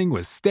business running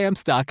with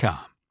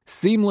Stamps.com.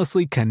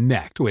 Seamlessly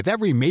connect with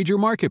every major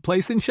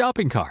marketplace and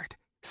shopping cart.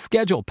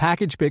 Schedule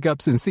package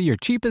pickups and see your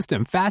cheapest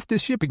and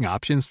fastest shipping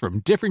options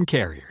from different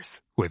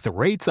carriers, with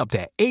rates up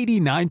to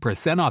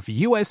 89% off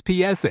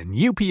USPS and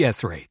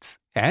UPS rates.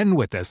 And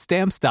with the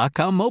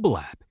Stamps.com mobile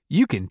app,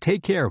 you can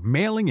take care of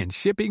mailing and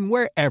shipping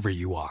wherever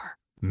you are.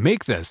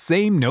 Make the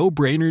same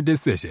no-brainer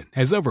decision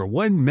as over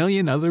 1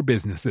 million other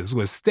businesses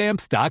with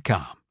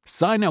Stamps.com.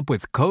 Sign up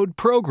with code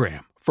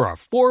PROGRAM for a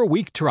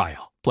 4-week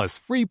trial, plus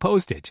free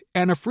postage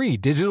and a free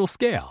digital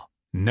scale.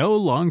 No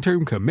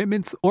long-term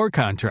commitments or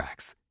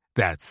contracts.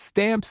 That's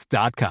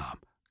Stamps.com.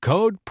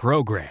 Code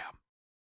PROGRAM.